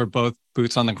guys were both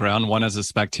boots on the ground, one as a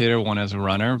spectator, one as a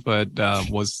runner, but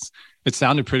it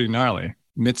sounded pretty gnarly.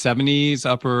 Mid 70s,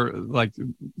 upper, like,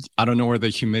 I don't know where the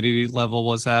humidity level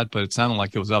was at, but it sounded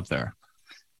like it was up there.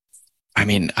 I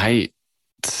mean,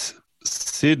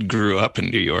 Sid grew up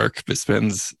in New York, but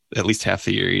spends at least half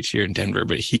the year each year in Denver,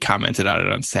 but he commented on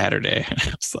it on Saturday. And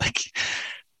I was like,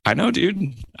 I know,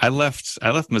 dude. I left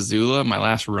Missoula. My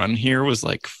last run here was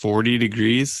like 40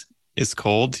 degrees. It's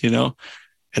cold,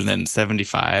 and then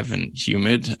 75 and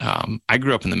humid. I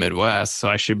grew up in the Midwest, so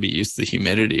I should be used to the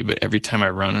humidity. But every time I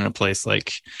run in a place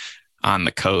like on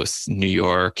the coast, New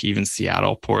York, even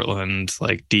Seattle, Portland,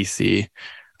 like DC,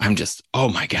 I'm just, oh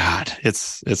my God,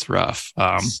 it's rough.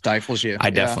 Stifles you. I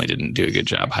definitely didn't do a good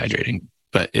job hydrating,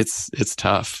 but it's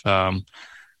tough.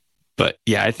 But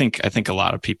yeah, I think a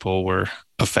lot of people were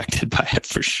affected by it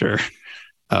for sure.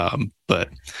 But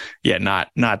yeah,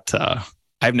 not.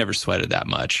 I've never sweated that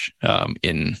much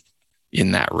in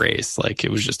that race. Like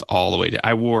it was just all the way.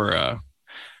 I wore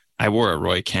a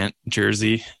Roy Kent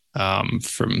jersey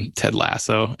from Ted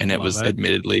Lasso, and it was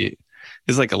admittedly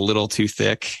like a little too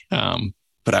thick.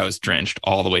 But I was drenched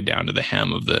all the way down to the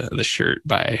hem of the shirt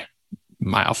by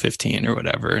mile 15 or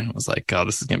whatever, and it was like, oh,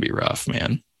 this is gonna be rough,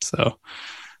 man. So,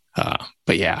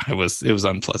 but yeah, it was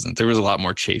unpleasant. There was a lot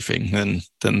more chafing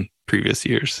than previous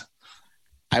years.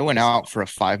 I went out for a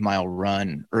 5-mile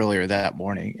run earlier that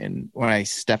morning, and when I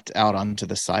stepped out onto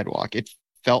the sidewalk, it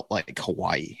felt like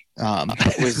Hawaii.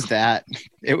 It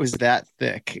was that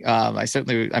thick.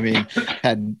 I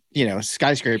had,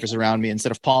 skyscrapers around me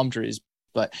instead of palm trees,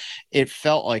 but it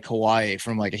felt like Hawaii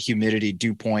from like a humidity,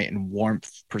 dew point, and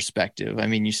warmth perspective. I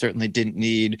mean, you certainly didn't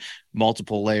need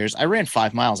multiple layers. I ran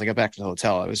 5 miles. I got back to the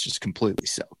hotel. I was just completely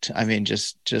soaked. I mean,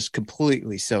 just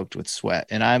completely soaked with sweat.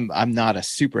 And I'm not a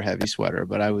super heavy sweater,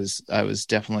 but I was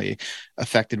definitely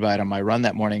affected by it on my run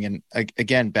that morning. And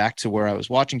again, back to where I was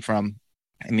watching from,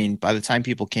 I mean, by the time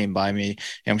people came by me,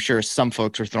 I'm sure some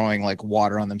folks were throwing like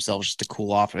water on themselves just to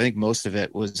cool off. I think most of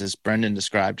it was, as Brendan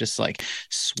described, just like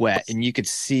sweat. And you could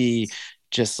see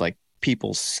just like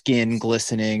people's skin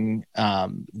glistening.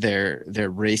 Their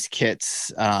race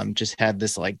kits just had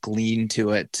this like gleam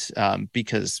to it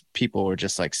because people were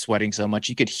just like sweating so much.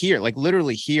 You could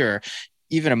literally hear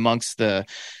even amongst the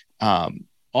all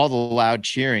the loud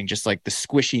cheering, just like the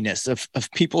squishiness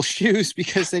of people's shoes,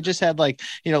 because they just had like,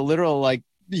 literal like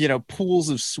pools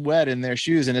of sweat in their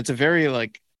shoes. And it's a very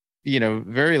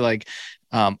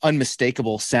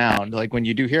unmistakable sound, like when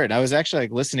you do hear it. And I was actually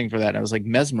like listening for that, and I was like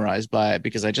mesmerized by it,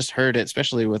 because I just heard it,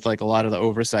 especially with like a lot of the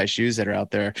oversized shoes that are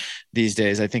out there these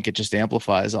days. I think it just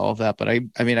amplifies all of that. But I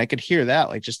mean, I could hear that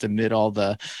like just amid all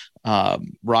the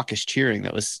raucous cheering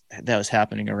that was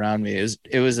happening around me.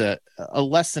 It was a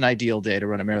less than ideal day to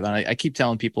run a marathon. I keep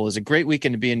telling people it was a great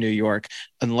weekend to be in New York,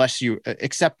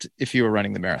 except if you were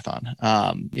running the marathon.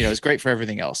 It was great for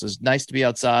everything else. It was nice to be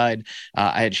outside.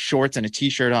 I had shorts and a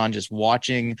t-shirt on, just watching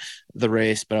the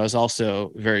race, but I was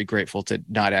also very grateful to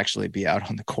not actually be out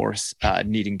on the course,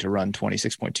 needing to run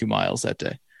 26.2 miles that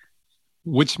day.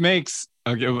 Which makes,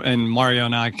 and Mario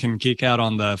and I can geek out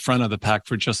on the front of the pack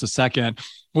for just a second,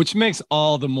 which makes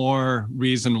all the more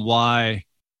reason why,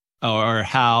 or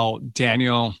how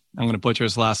Daniel, I'm going to butcher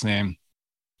his last name,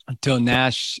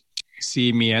 Nascimento,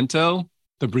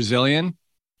 the Brazilian,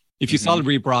 if you saw the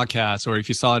rebroadcast or if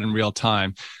you saw it in real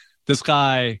time, this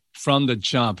guy from the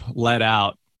jump led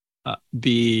out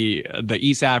the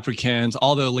East Africans,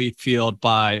 all the elite field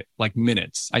by like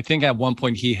minutes. I think at one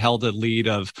point he held a lead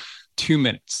of 2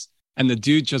 minutes, and the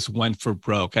dude just went for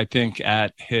broke. I think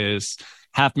at his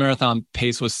half marathon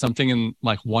pace was something in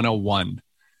like 101.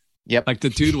 Yep. Like the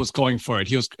dude was going for it.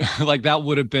 He was like, that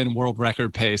would have been world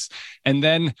record pace. And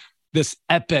then this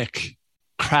epic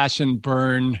crash and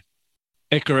burn,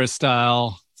 Icarus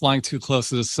style, flying too close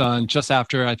to the sun just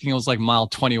after, I think it was like mile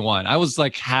 21. I was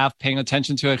like half paying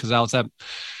attention to it because I was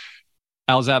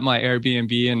at my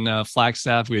Airbnb in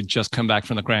Flagstaff. We had just come back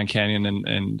from the Grand Canyon,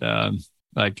 and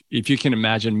like, if you can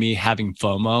imagine me having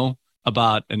FOMO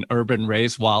about an urban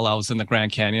race while I was in the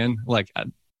Grand Canyon, like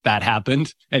that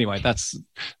happened. Anyway, that's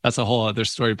a whole other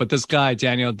story. But this guy,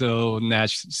 Daniel do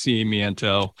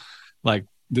Nascimento, like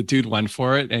the dude went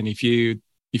for it. And if you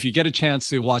get a chance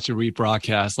to watch a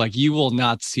rebroadcast, like you will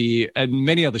not see, and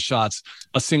many of the shots,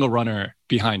 a single runner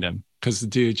behind him, because the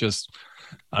dude just,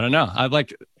 I don't know.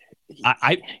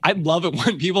 I love it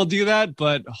when people do that,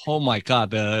 but oh my God,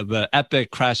 the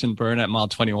epic crash and burn at mile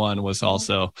 21 was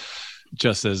also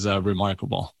just as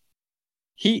remarkable.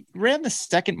 He ran the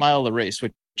second mile of the race,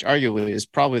 which arguably is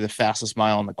probably the fastest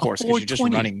mile on the course, because you're just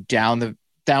running down the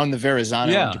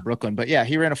Verrazano into Brooklyn. But yeah,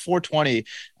 he ran a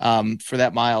 4:20 for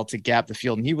that mile to gap the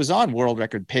field, and he was on world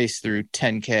record pace through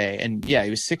 10K. And yeah, he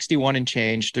was 61 and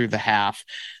change through the half,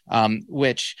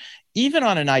 which even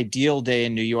on an ideal day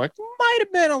in New York might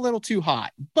have been a little too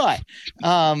hot. But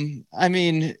I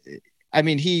mean,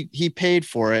 he paid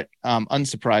for it.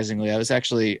 Unsurprisingly, I was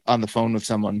actually on the phone with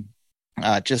someone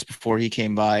just before he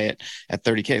came by at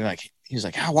 30K. Like, he was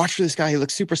like, "Oh, watch for this guy. He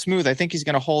looks super smooth. I think he's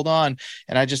going to hold on."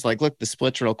 And I just like looked the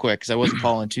splits real quick because I wasn't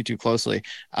following too closely.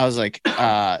 I was like,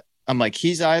 I'm like,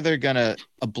 he's either going to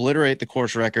obliterate the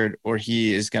course record or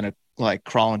he is going to like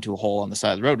crawl into a hole on the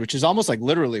side of the road, which is almost like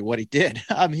literally what he did.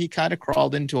 He kind of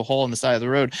crawled into a hole on the side of the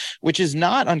road, which is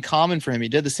not uncommon for him. He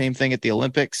did the same thing at the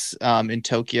Olympics in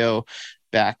Tokyo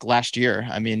back last year.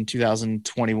 I mean,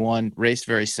 2021, raced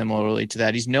very similarly to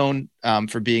that. He's known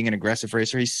for being an aggressive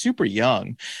racer. He's super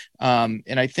young. And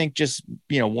I think just,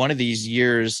 one of these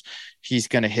years, he's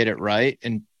going to hit it right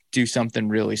and do something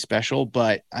really special.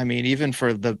 But I mean, even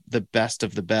for the best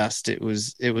of the best, it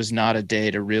was not a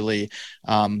day to really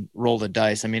roll the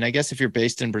dice. I mean, I guess if you're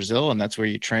based in Brazil and that's where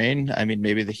you train, I mean,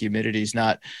 maybe the humidity is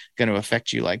not going to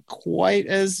affect you like quite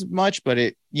as much, but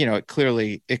it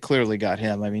clearly got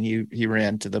him. I mean, he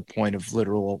ran to the point of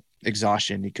literal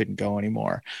exhaustion. He couldn't go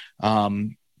anymore.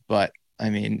 But I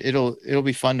mean, it'll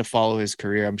be fun to follow his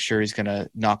career. I'm sure he's going to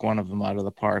knock one of them out of the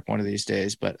park one of these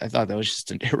days, but I thought that was just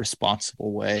an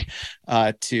irresponsible way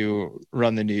to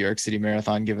run the New York City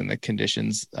Marathon, given the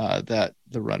conditions that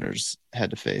the runners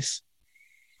had to face.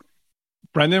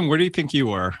 Brendan, where do you think you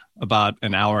were about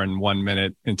an hour and 1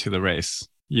 minute into the race,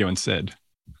 you and Sid?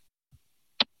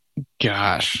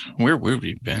 Gosh, where would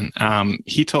we been?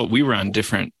 We were on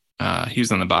different, he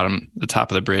was on the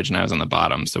top of the bridge and I was on the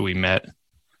bottom. So we met.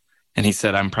 And he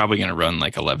said, "I'm probably going to run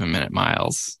like 11-minute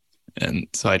miles." And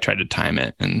so I tried to time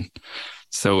it. And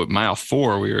so at mile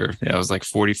 4, it was like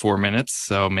 44 minutes.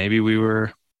 So maybe we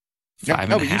were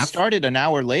five and a half. You started an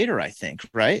hour later, I think,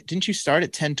 right? Didn't you start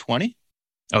at 10:20?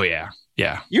 Oh, yeah.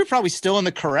 Yeah. You were probably still in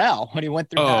the corral when he went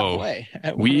through halfway.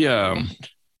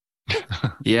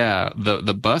 Yeah,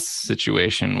 the bus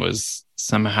situation was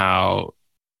somehow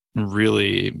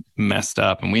really messed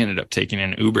up, and we ended up taking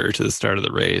an Uber to the start of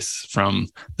the race from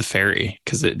the ferry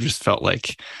because it just felt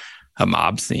like a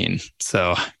mob scene.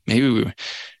 So maybe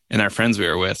and our friends we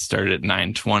were with started at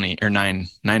 9:20 or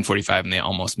 9:45, and they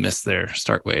almost missed their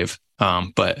start wave.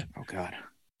 But oh god,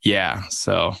 yeah.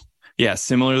 So yeah,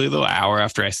 similarly though, hour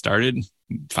after I started,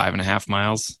 5.5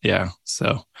 miles. Yeah.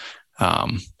 So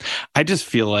I just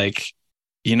feel like,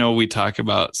 we talk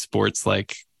about sports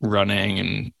like running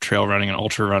and trail running and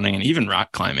ultra running and even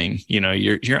rock climbing.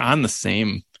 You're on the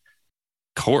same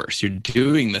course. You're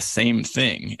doing the same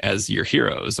thing as your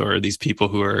heroes or these people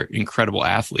who are incredible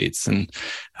athletes. And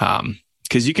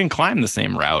because you can climb the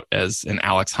same route as an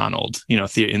Alex Honnold,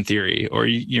 in theory, or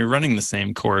you're running the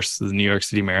same course, the New York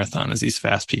City Marathon, as these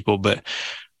fast people. But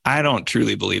I don't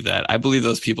truly believe that. I believe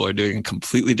those people are doing a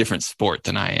completely different sport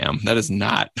than I am. That is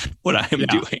not what I am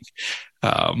doing.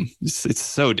 It's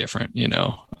so different,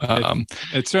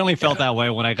 It certainly felt that way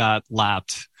when I got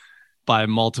lapped by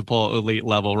multiple elite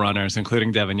level runners,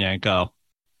 including Devin Yanko,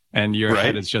 and your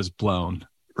head is just blown.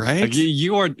 Right. Like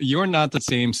you're not the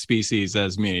same species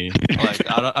as me. Like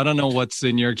I don't know what's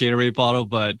in your Gatorade bottle,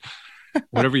 but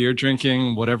whatever you're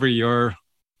drinking, whatever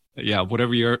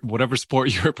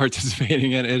sport you're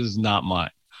participating in, it is not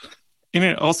mine.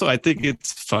 And also, I think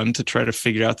it's fun to try to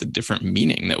figure out the different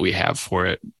meaning that we have for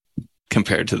it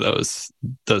compared to those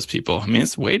people. I mean,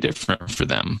 it's way different for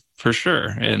them, for sure.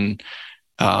 And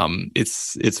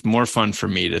it's more fun for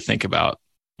me to think about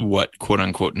what quote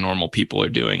unquote normal people are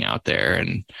doing out there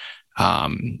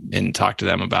and talk to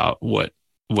them about what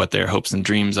their hopes and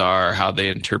dreams are, how they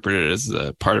interpret it as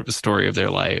a part of a story of their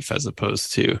life, as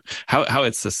opposed to how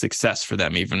it's a success for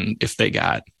them, even if they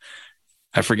got,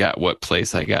 I forgot what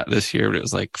place I got this year, but it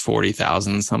was like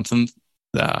 40,000 something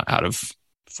out of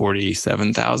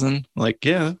 47,000. Like,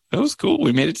 yeah, that was cool.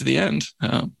 We made it to the end.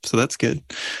 So that's good.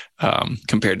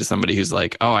 Compared to somebody who's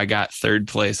like, oh, I got third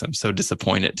place. I'm so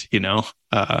disappointed,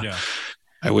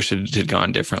 I wish it had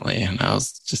gone differently. And I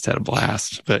was just had a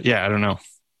blast. But yeah, I don't know.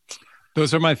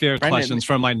 Those are my favorite questions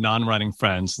from my non-running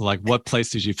friends. Like, what place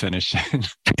did you finish in?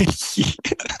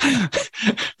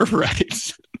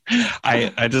 Right.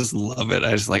 I just love it.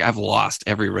 I've lost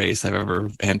every race I've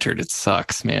ever entered. It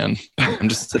sucks, man. I'm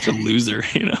just such a loser,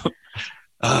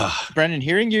 Brendan,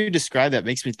 hearing you describe that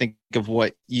makes me think of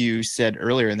what you said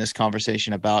earlier in this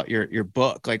conversation about your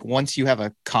book. Like, once you have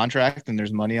a contract and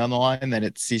there's money on the line, then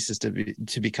it ceases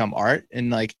to become art. And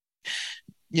like,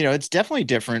 it's definitely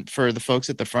different for the folks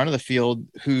at the front of the field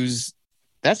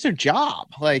that's their job.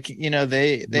 Like,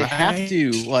 they have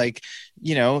to, like,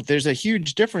 there's a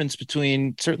huge difference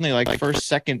between certainly like first,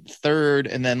 second, third,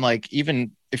 and then like,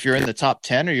 even if you're in the top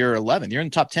 10 or you're 11, you're in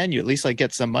the top 10, you at least like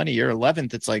get some money. You're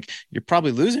 11th. It's like, you're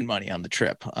probably losing money on the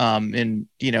trip,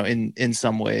 in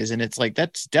some ways. And it's like,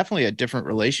 that's definitely a different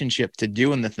relationship to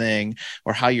doing the thing,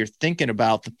 or how you're thinking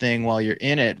about the thing while you're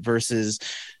in it, versus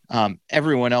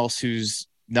everyone else who's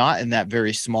not in that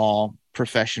very small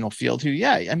professional field, who, you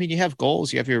have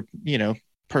goals, you have your,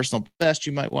 personal best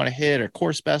you might want to hit, or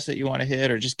course best that you want to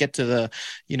hit, or just get to the,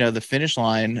 the finish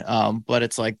line. But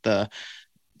it's like the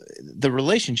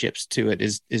relationships to it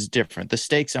is different. The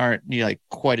stakes aren't like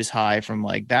quite as high from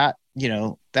like that,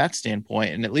 that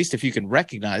standpoint. And at least if you can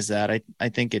recognize that, I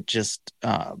think it just,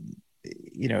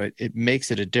 it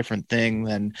makes it a different thing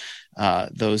than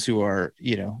those who are,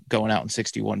 going out in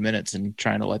 61 minutes and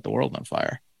trying to light the world on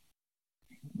fire.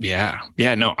 Yeah.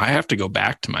 No, I have to go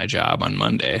back to my job on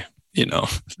Monday.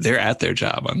 They're at their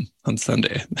job on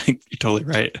Sunday. You're totally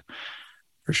right.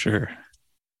 For sure.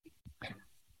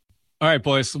 All right,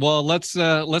 boys. Well, let's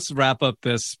wrap up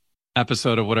this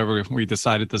episode of whatever we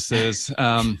decided this is.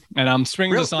 And I'm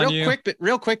springing this on you.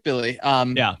 Real quick, Billy.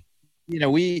 Yeah.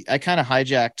 I kind of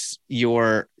hijacked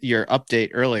your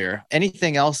update earlier.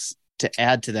 Anything else to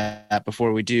add to that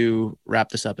before we do wrap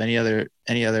this up? Any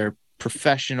other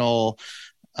professional,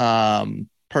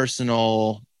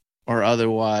 personal, or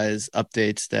otherwise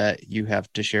updates that you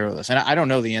have to share with us? And I don't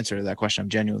know the answer to that question. I'm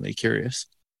genuinely curious.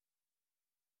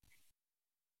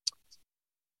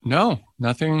 No,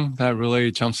 nothing that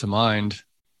really jumps to mind.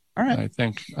 All right. I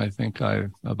think I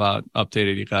about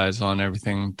updated you guys on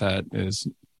everything that is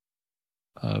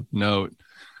of note.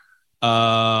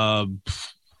 I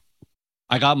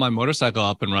got my motorcycle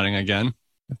up and running again.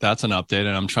 If that's an update,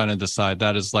 and I'm trying to decide,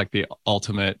 that is like the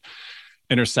ultimate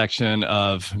intersection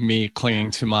of me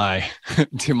clinging to my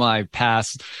to my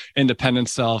past independent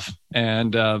self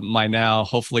and my now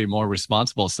hopefully more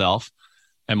responsible self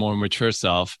and more mature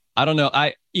self. I don't know.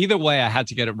 Either way, I had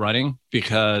to get it running,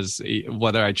 because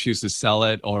whether I choose to sell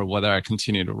it or whether I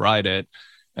continue to ride it,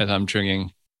 as I'm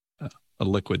drinking a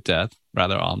liquid death,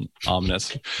 rather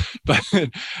ominous. But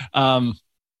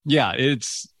yeah,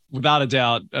 it's without a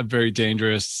doubt a very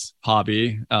dangerous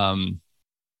hobby.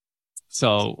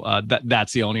 So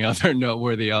that's the only other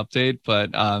noteworthy update. But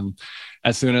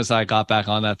as soon as I got back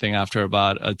on that thing after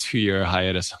about a 2-year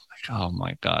hiatus, I'm like, oh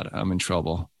my God, I'm in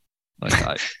trouble.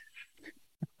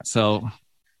 So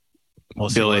We'll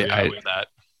see Billy, where we are with that.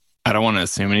 I don't want to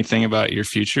assume anything about your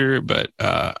future, but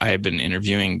I have been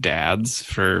interviewing dads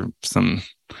for some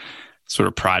sort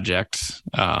of project,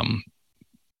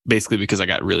 basically because I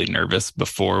got really nervous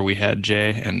before we had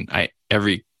Jay, and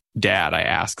every dad I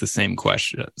ask the same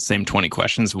 20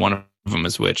 questions. One of them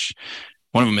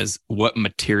is what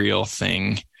material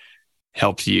thing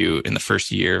helped you in the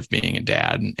first year of being a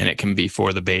dad, and it can be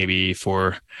for the baby,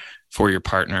 for your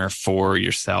partner, for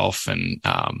yourself. And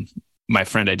my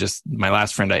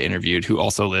last friend I interviewed, who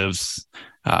also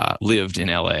lived in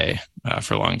LA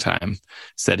for a long time,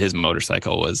 said his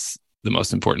motorcycle was the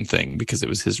most important thing because it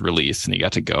was his release, and he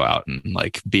got to go out and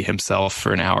like be himself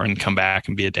for an hour and come back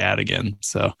and be a dad again.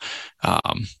 So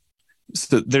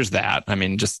there's that. I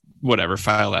mean, just whatever,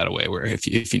 file that away where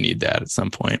if you need that at some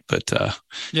point. But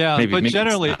maybe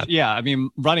generally, I mean,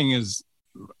 running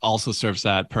also serves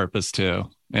that purpose too,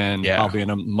 and probably in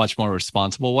a much more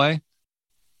responsible way.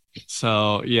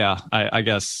 So I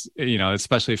guess,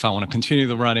 especially if I want to continue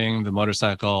the running, the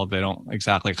motorcycle, they don't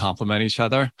exactly complement each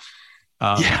other.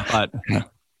 But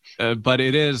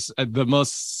it is the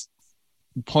most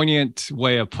poignant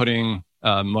way of putting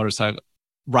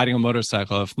riding a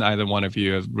motorcycle, if neither one of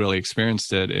you have really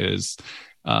experienced it,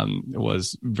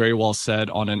 was very well said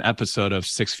on an episode of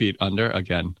 6 Feet Under.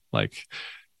 Again, like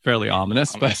fairly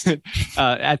ominous. But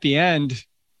at the end,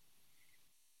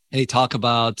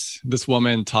 this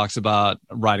woman talks about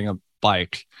riding a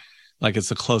bike like it's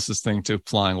the closest thing to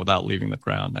flying without leaving the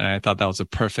ground. And I thought that was a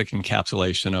perfect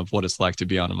encapsulation of what it's like to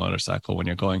be on a motorcycle when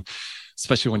you're going,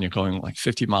 especially when you're going like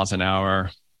 50 miles an hour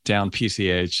down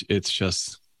PCH. It's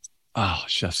just,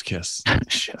 chef's kiss.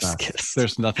 Chef's kiss.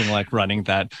 There's nothing like running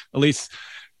that, at least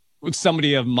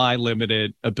somebody of my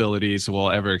limited abilities will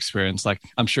ever experience. Like,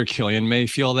 I'm sure Killian may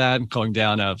feel that going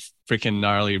down a freaking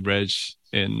gnarly ridge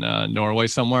in Norway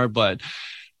somewhere, but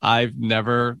I've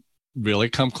never really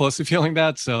come close to feeling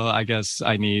that. So I guess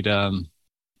I need a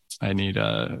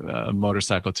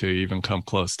motorcycle to even come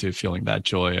close to feeling that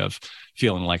joy of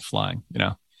feeling like flying,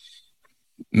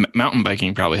 Mountain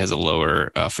biking probably has a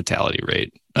lower fatality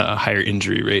rate, higher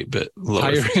injury rate, but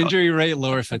lower injury rate,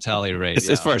 lower fatality rate.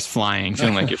 As far as flying,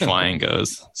 feeling like you're flying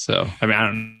goes. So, I mean, I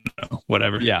don't know,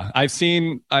 whatever. Yeah. I've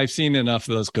seen enough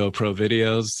of those GoPro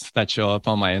videos that show up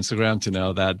on my Instagram to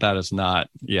know that is not,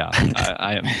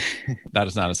 that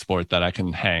is not a sport that I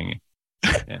can hang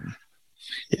in.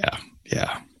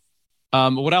 Yeah.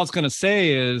 What I was going to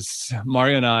say is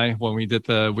Mario and I, when we did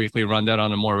the weekly rundown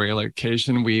on a more regular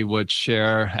occasion, we would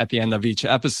share at the end of each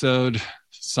episode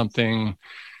something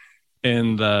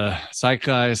in the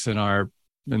zeitgeist, in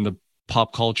the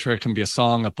pop culture. It can be a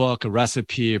song, a book, a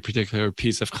recipe, a particular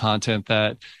piece of content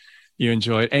that you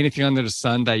enjoyed, anything under the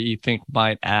sun that you think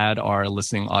might add our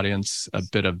listening audience a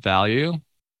bit of value.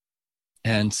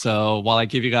 And so while I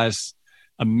give you guys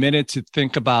a minute to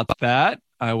think about that,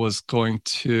 I was going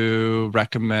to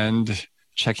recommend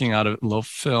checking out a little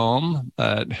film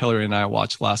that Hillary and I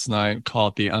watched last night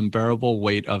called The Unbearable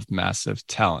Weight of Massive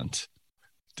Talent.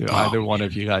 Do either one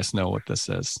of you guys know what this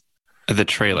is? The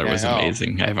trailer was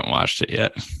amazing. I haven't watched it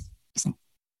yet.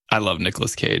 I love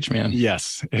Nicolas Cage, man.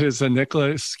 Yes, it is a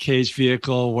Nicolas Cage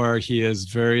vehicle where he is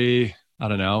very, I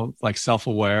don't know, like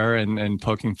self-aware and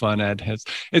poking fun at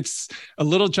it's a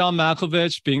little John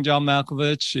Malkovich, being John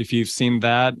Malkovich, if you've seen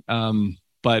that.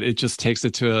 But it just takes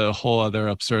it to a whole other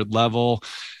absurd level.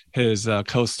 His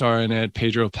co-star in it,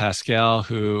 Pedro Pascal,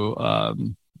 who,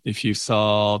 if you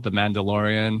saw The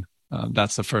Mandalorian,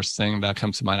 that's the first thing that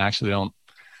comes to mind. I actually don't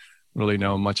really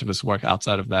know much of his work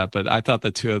outside of that, but I thought the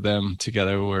two of them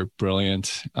together were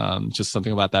brilliant. Just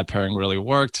something about that pairing really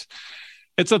worked.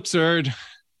 It's absurd.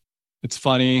 It's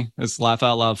funny. It's laugh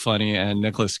out loud funny. And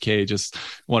Nicolas Cage is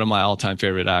one of my all-time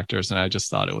favorite actors. And I just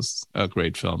thought it was a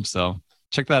great film. So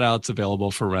check that out. It's available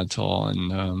for rental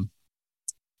and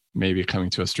maybe coming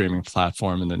to a streaming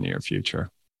platform in the near future.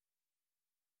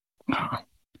 I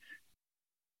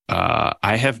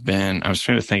was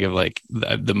trying to think of like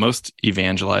the most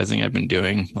evangelizing I've been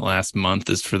doing the last month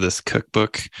is for this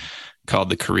cookbook called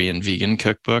the Korean Vegan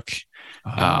Cookbook.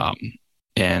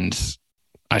 And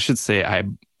I should say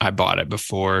I bought it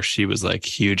before she was like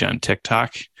huge on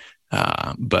TikTok.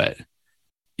 But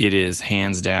it is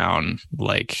hands down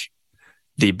like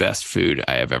the best food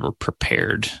I have ever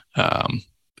prepared,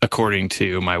 according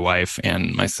to my wife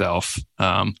and myself.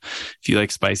 If you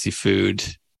like spicy food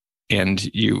and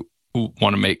you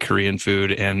want to make Korean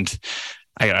food, and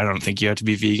I don't think you have to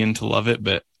be vegan to love it,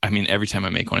 but I mean, every time I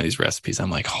make one of these recipes,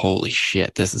 I'm like, holy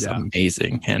shit, this is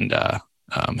amazing. And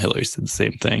Hillary said the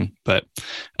same thing, but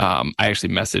I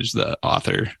actually messaged the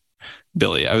author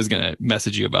Billy, I was going to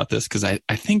message you about this because I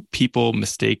think people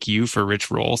mistake you for Rich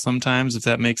Roll sometimes, if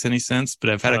that makes any sense. But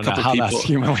I've had a couple how people. that's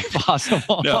humanly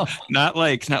possible. No, not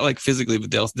like physically, but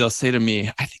they'll say to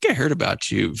me, I think I heard about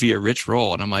you via Rich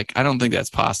Roll. And I'm like, I don't think that's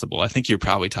possible. I think you're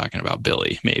probably talking about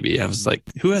Billy, maybe. I was like,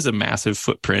 who has a massive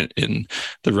footprint in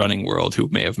the running world who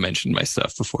may have mentioned my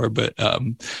stuff before? But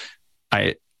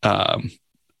I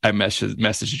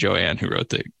messaged Joanne, who wrote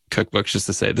the cookbook, just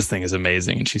to say this thing is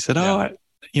amazing. And she said,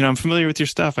 I'm familiar with your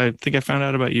stuff. I think I found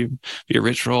out about you via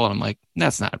Rich Roll. And I'm like,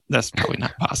 that's probably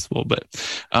not possible. But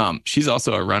she's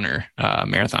also a runner,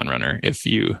 marathon runner. If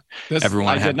you ever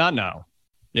want to did not know.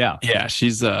 Yeah. Yeah.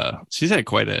 She's had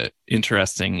quite a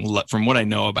interesting, from what I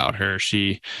know about her,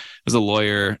 she was a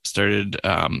lawyer, started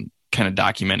kind of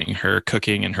documenting her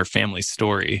cooking and her family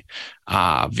story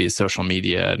via social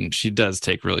media. And she does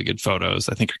take really good photos.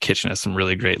 I think her kitchen has some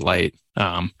really great light.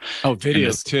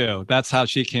 Videos too. That's how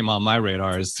she came on my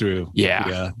radar, is through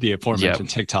the aforementioned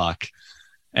TikTok.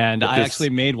 And I actually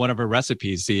made one of her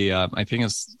recipes. I think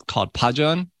it's called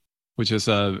pajeon, which is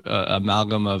a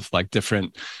amalgam of like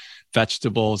different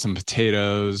vegetables and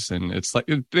potatoes. And it's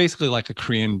basically like a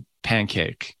Korean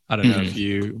pancake. I don't know if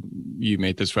you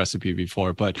made this recipe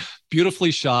before, but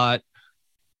beautifully shot.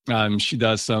 She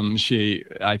does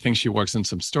I think she works in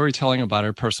some storytelling about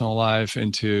her personal life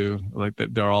into like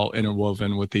they're all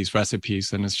interwoven with these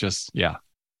recipes. And it's just,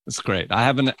 it's great. I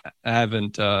haven't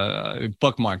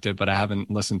bookmarked it, but I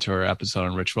haven't listened to her episode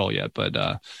on Rich Roll yet,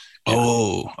 but,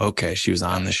 okay. She was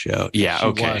on the show. Yeah. She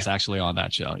was actually on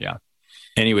that show. Yeah.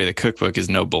 Anyway, the cookbook is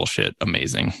no bullshit.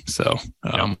 Amazing. So,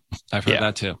 I've heard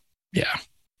that too. Yeah.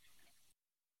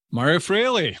 Mario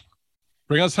Fraley,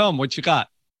 bring us home. What you got?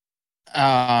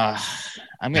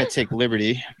 I'm going to take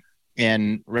liberty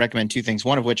and recommend two things,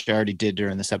 one of which I already did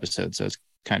during this episode, so it's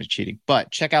kind of cheating.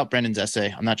 But check out Brendan's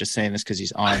essay. I'm not just saying this because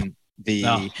he's on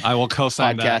the I will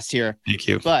co-sign podcast that. Here. Thank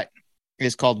you. But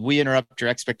it's called "We Interrupt Your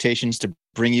Expectations to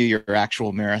Bring You Your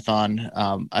Actual Marathon."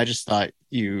 I just thought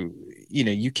you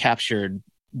captured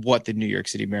what the New York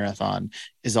City Marathon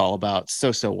is all about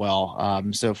so well.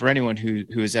 So for anyone who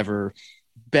has ever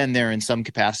been there in some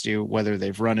capacity, whether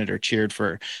they've run it or cheered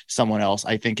for someone else,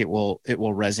 I think it will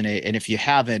resonate. And if you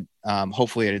haven't,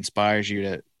 hopefully it inspires you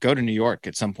to go to New York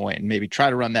at some point and maybe try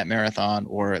to run that marathon,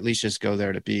 or at least just go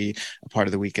there to be a part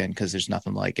of the weekend, because there's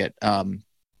nothing like it.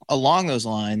 Along those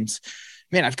lines,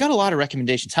 man, I've got a lot of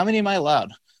recommendations. How many am I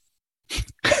allowed?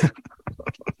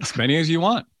 As many as you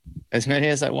want. As many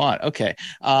as I want. Okay.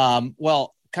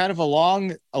 Well, kind of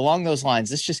along those lines,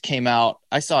 this just came out.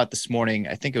 I saw it this morning.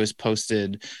 I think it was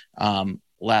posted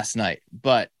last night.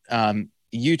 But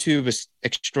YouTube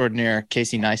extraordinaire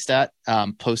Casey Neistat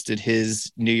posted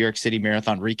his New York City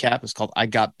Marathon recap. It's called "I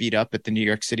Got Beat Up at the New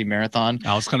York City Marathon."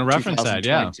 I was going to reference that,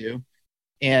 yeah.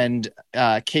 And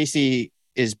Casey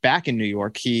is back in New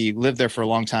York. He lived there for a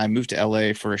long time, moved to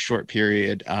LA for a short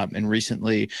period, and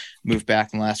recently moved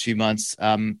back in the last few months.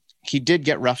 He did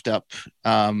get roughed up.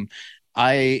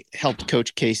 I helped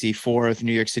coach Casey for the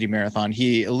New York City Marathon.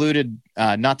 He alluded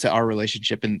not to our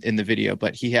relationship in the video,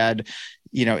 but he had,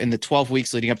 in the 12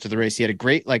 weeks leading up to the race, he had a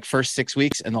great first 6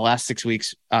 weeks, and the last 6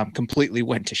 weeks completely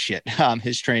went to shit.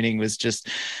 His training was just,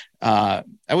 I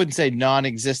wouldn't say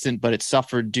non-existent, but it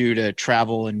suffered due to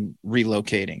travel and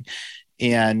relocating.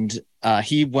 And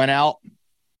he went out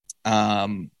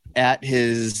at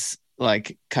his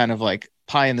kind of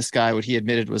pie in the sky, what he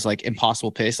admitted was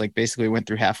impossible pace, basically went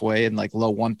through halfway in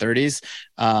low 130s,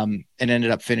 and ended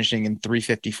up finishing in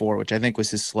 3:54, which I think was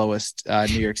his slowest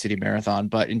New York City Marathon.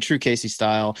 But in true Casey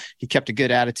style, he kept a good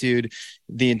attitude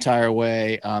the entire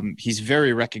way. He's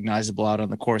very recognizable out on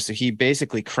the course. So he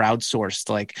basically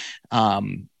crowdsourced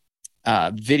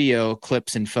video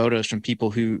clips and photos from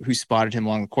people who spotted him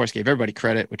along the course, gave everybody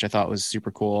credit, which I thought was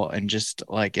super cool. And just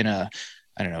in a,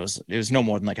 I don't know, it was no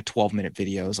more than a 12-minute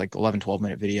video. It was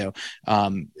 12-minute video.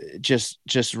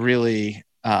 Just really,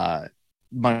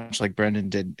 much like Brendan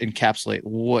did, encapsulate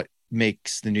what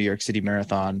makes the New York City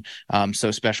Marathon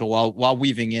so special, while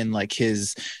weaving in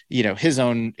his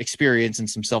own experience and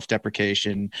some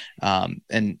self-deprecation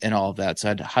and all of that.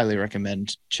 So I'd highly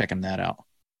recommend checking that out.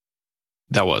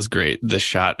 That was great. The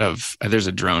shot of, there's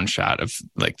a drone shot of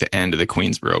the end of the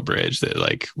Queensboro Bridge that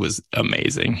was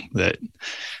amazing. That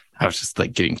I was just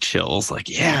getting chills.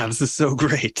 Yeah, this is so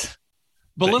great.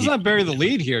 But let's not bury the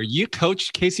lead here. You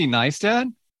coached Casey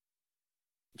Neistat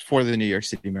for the New York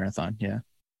City Marathon. Yeah.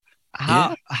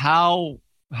 How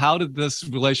did this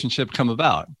relationship come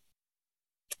about?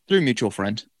 Through a mutual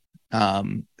friend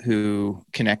who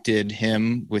connected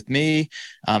him with me.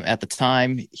 At the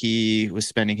time, he was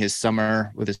spending his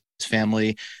summer with his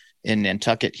family in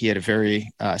Nantucket. He had a very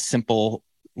simple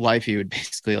life, he would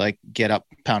basically like get up,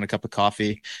 pound a cup of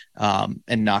coffee,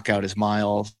 and knock out his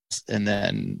miles. And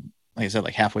then, like I said,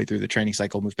 like halfway through the training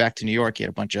cycle, moved back to New York. He had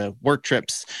a bunch of work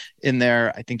trips in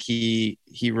there. I think he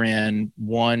ran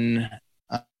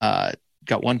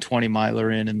got 120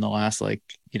 miler in the last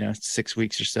 6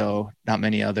 weeks or so. Not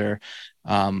many other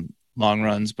long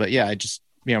runs, but yeah, I just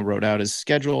wrote out his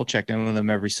schedule, checked in with him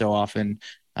every so often,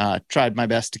 tried my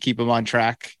best to keep him on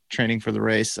track training for the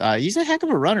race. He's a heck of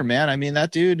a runner, man. I mean,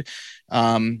 that dude,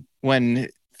 when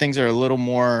things are a little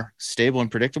more stable and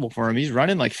predictable for him, he's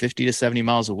running like 50 to 70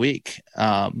 miles a week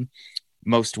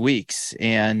most weeks.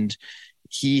 And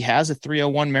he has a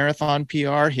 3:01 marathon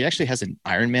PR. He actually has an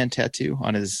Ironman tattoo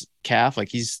on his calf. Like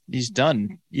he's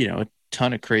done, a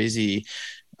ton of crazy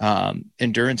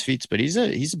endurance feats, but he's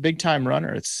a big time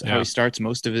runner. It's how he starts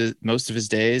most of his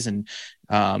days. And,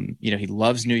 he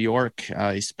loves New York.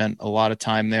 He spent a lot of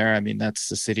time there. I mean,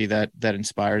 that's a city that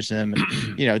inspires him.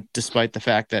 And, despite the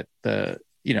fact that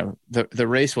the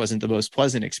race wasn't the most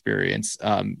pleasant experience,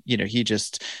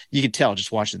 you could tell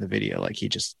just watching the video, like he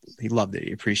loved it.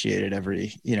 He appreciated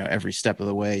every step of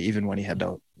the way, even when he had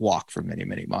to walk for many,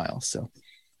 many miles. So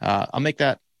I'll make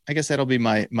that, I guess that'll be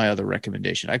my other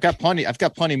recommendation. I've got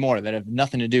plenty more that have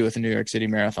nothing to do with the New York City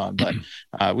Marathon, but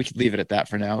we could leave it at that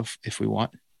for now if we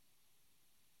want.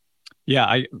 Yeah,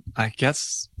 I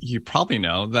guess you probably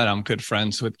know that I'm good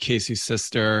friends with Casey's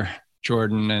sister,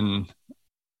 Jordan, and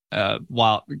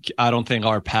while I don't think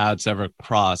our paths ever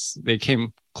crossed, they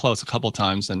came close a couple of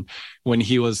times. And when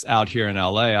he was out here in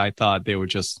LA, I thought they would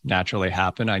just naturally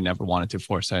happen. I never wanted to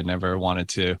force it. I never wanted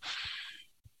to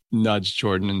nudge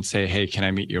Jordan and say, hey, can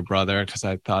I meet your brother? Because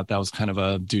I thought that was kind of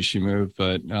a douchey move.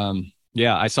 But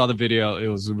yeah, I saw the video. It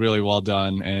was really well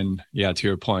done. And yeah, to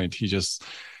your point,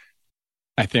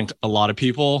 I think a lot of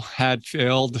people had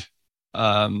failed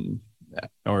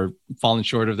or fallen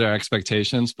short of their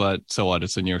expectations, but so what?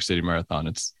 It's a New York City Marathon.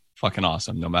 It's fucking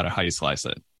awesome, no matter how you slice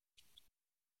it.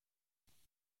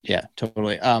 Yeah,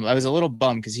 totally. I was a little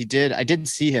bummed because I did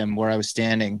see him where I was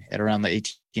standing at around the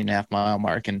 18.5 mile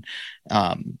mark. And,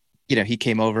 he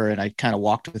came over and I kind of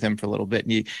walked with him for a little bit,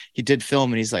 and he did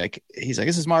film, and he's like,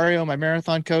 this is Mario, my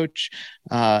marathon coach.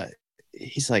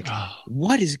 He's like,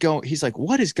 what is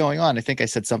going on? I think I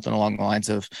said something along the lines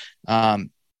of,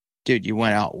 dude, you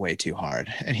went out way too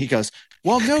hard. And he goes,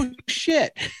 well, no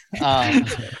shit.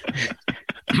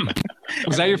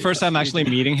 Was that your first time actually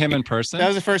meeting him in person? That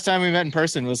was the first time we met in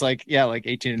person. Was like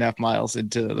 18.5 miles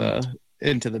into the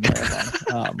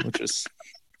marathon,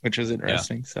 which was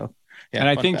interesting. Yeah. So, yeah. And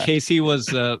I think Casey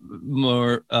was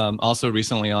more also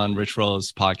recently on Rich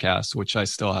Roll's podcast, which I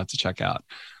still have to check out.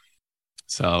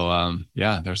 So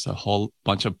there's a whole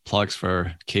bunch of plugs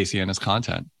for Casey and his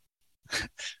content.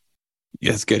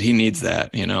 Yeah, it's good. He needs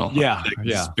that, Yeah.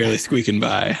 He's barely squeaking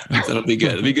by. That'll be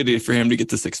good. It'll be good for him to get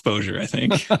this exposure, I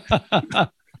think.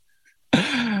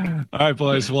 All right,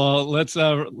 boys. Well, let's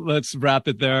wrap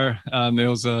it there. It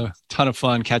was a ton of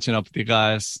fun catching up with you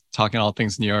guys, talking all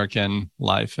things New York and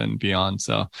life and beyond.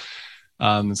 So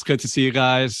it's good to see you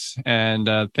guys. And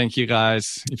thank you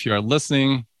guys if you are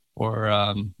listening, or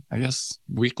I guess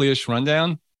weekly-ish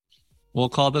rundown. We'll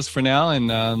call this for now, and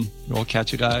we'll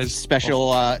catch you guys.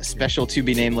 Special to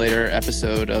be named later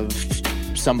episode of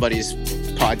somebody's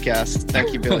podcast.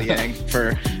 Thank you, Billy Yang,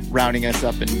 for rounding us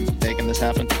up and making this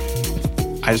happen.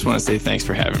 I just want to say thanks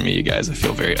for having me, you guys. I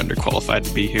feel very underqualified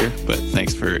to be here, but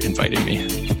thanks for inviting me.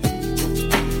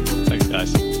 Thanks,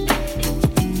 guys.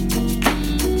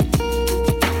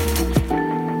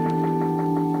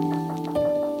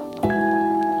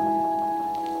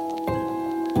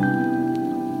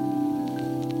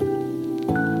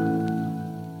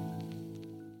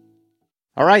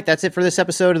 All right, that's it for this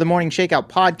episode of the Morning Shakeout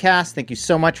podcast. Thank you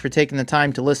so much for taking the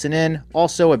time to listen in.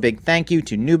 Also, a big thank you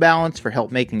to New Balance for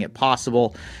help making it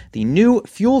possible. The new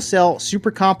Fuel Cell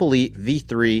Super Comp Elite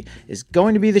V3 is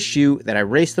going to be the shoe that I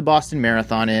race the Boston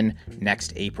Marathon in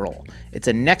next April. It's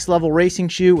a next-level racing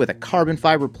shoe with a carbon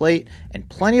fiber plate and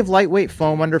plenty of lightweight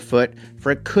foam underfoot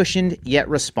for a cushioned yet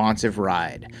responsive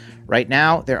ride. Right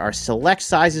now, there are select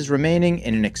sizes remaining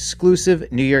in an exclusive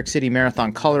New York City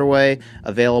Marathon colorway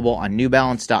available on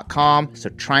newbalance.com, so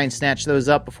try and snatch those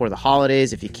up before the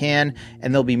holidays if you can,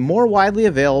 and they'll be more widely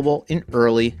available in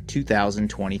early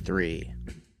 2023.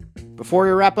 Before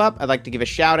we wrap up, I'd like to give a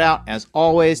shout out, as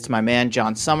always, to my man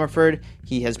John Summerford.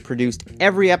 He has produced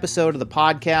every episode of the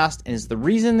podcast and is the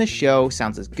reason this show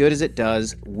sounds as good as it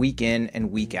does week in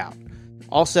and week out.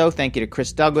 Also, thank you to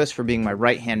Chris Douglas for being my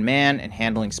right-hand man and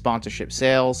handling sponsorship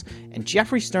sales, and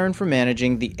Jeffrey Stern for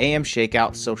managing the AM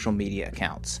Shakeout social media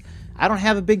accounts. I don't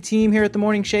have a big team here at the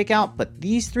Morning Shakeout, but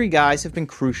these three guys have been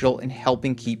crucial in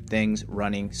helping keep things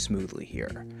running smoothly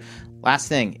here. Last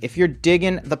thing, if you're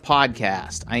digging the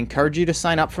podcast, I encourage you to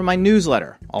sign up for my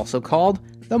newsletter, also called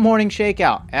The Morning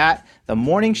Shakeout, at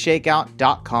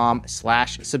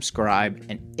themorningshakeout.com/subscribe.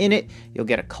 And in it, you'll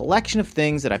get a collection of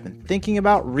things that I've been thinking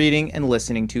about reading and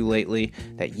listening to lately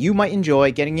that you might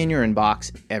enjoy getting in your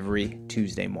inbox every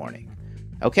Tuesday morning.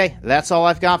 Okay, that's all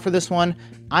I've got for this one.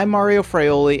 I'm Mario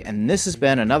Fraioli, and this has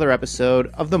been another episode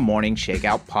of the Morning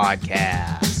Shakeout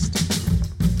Podcast.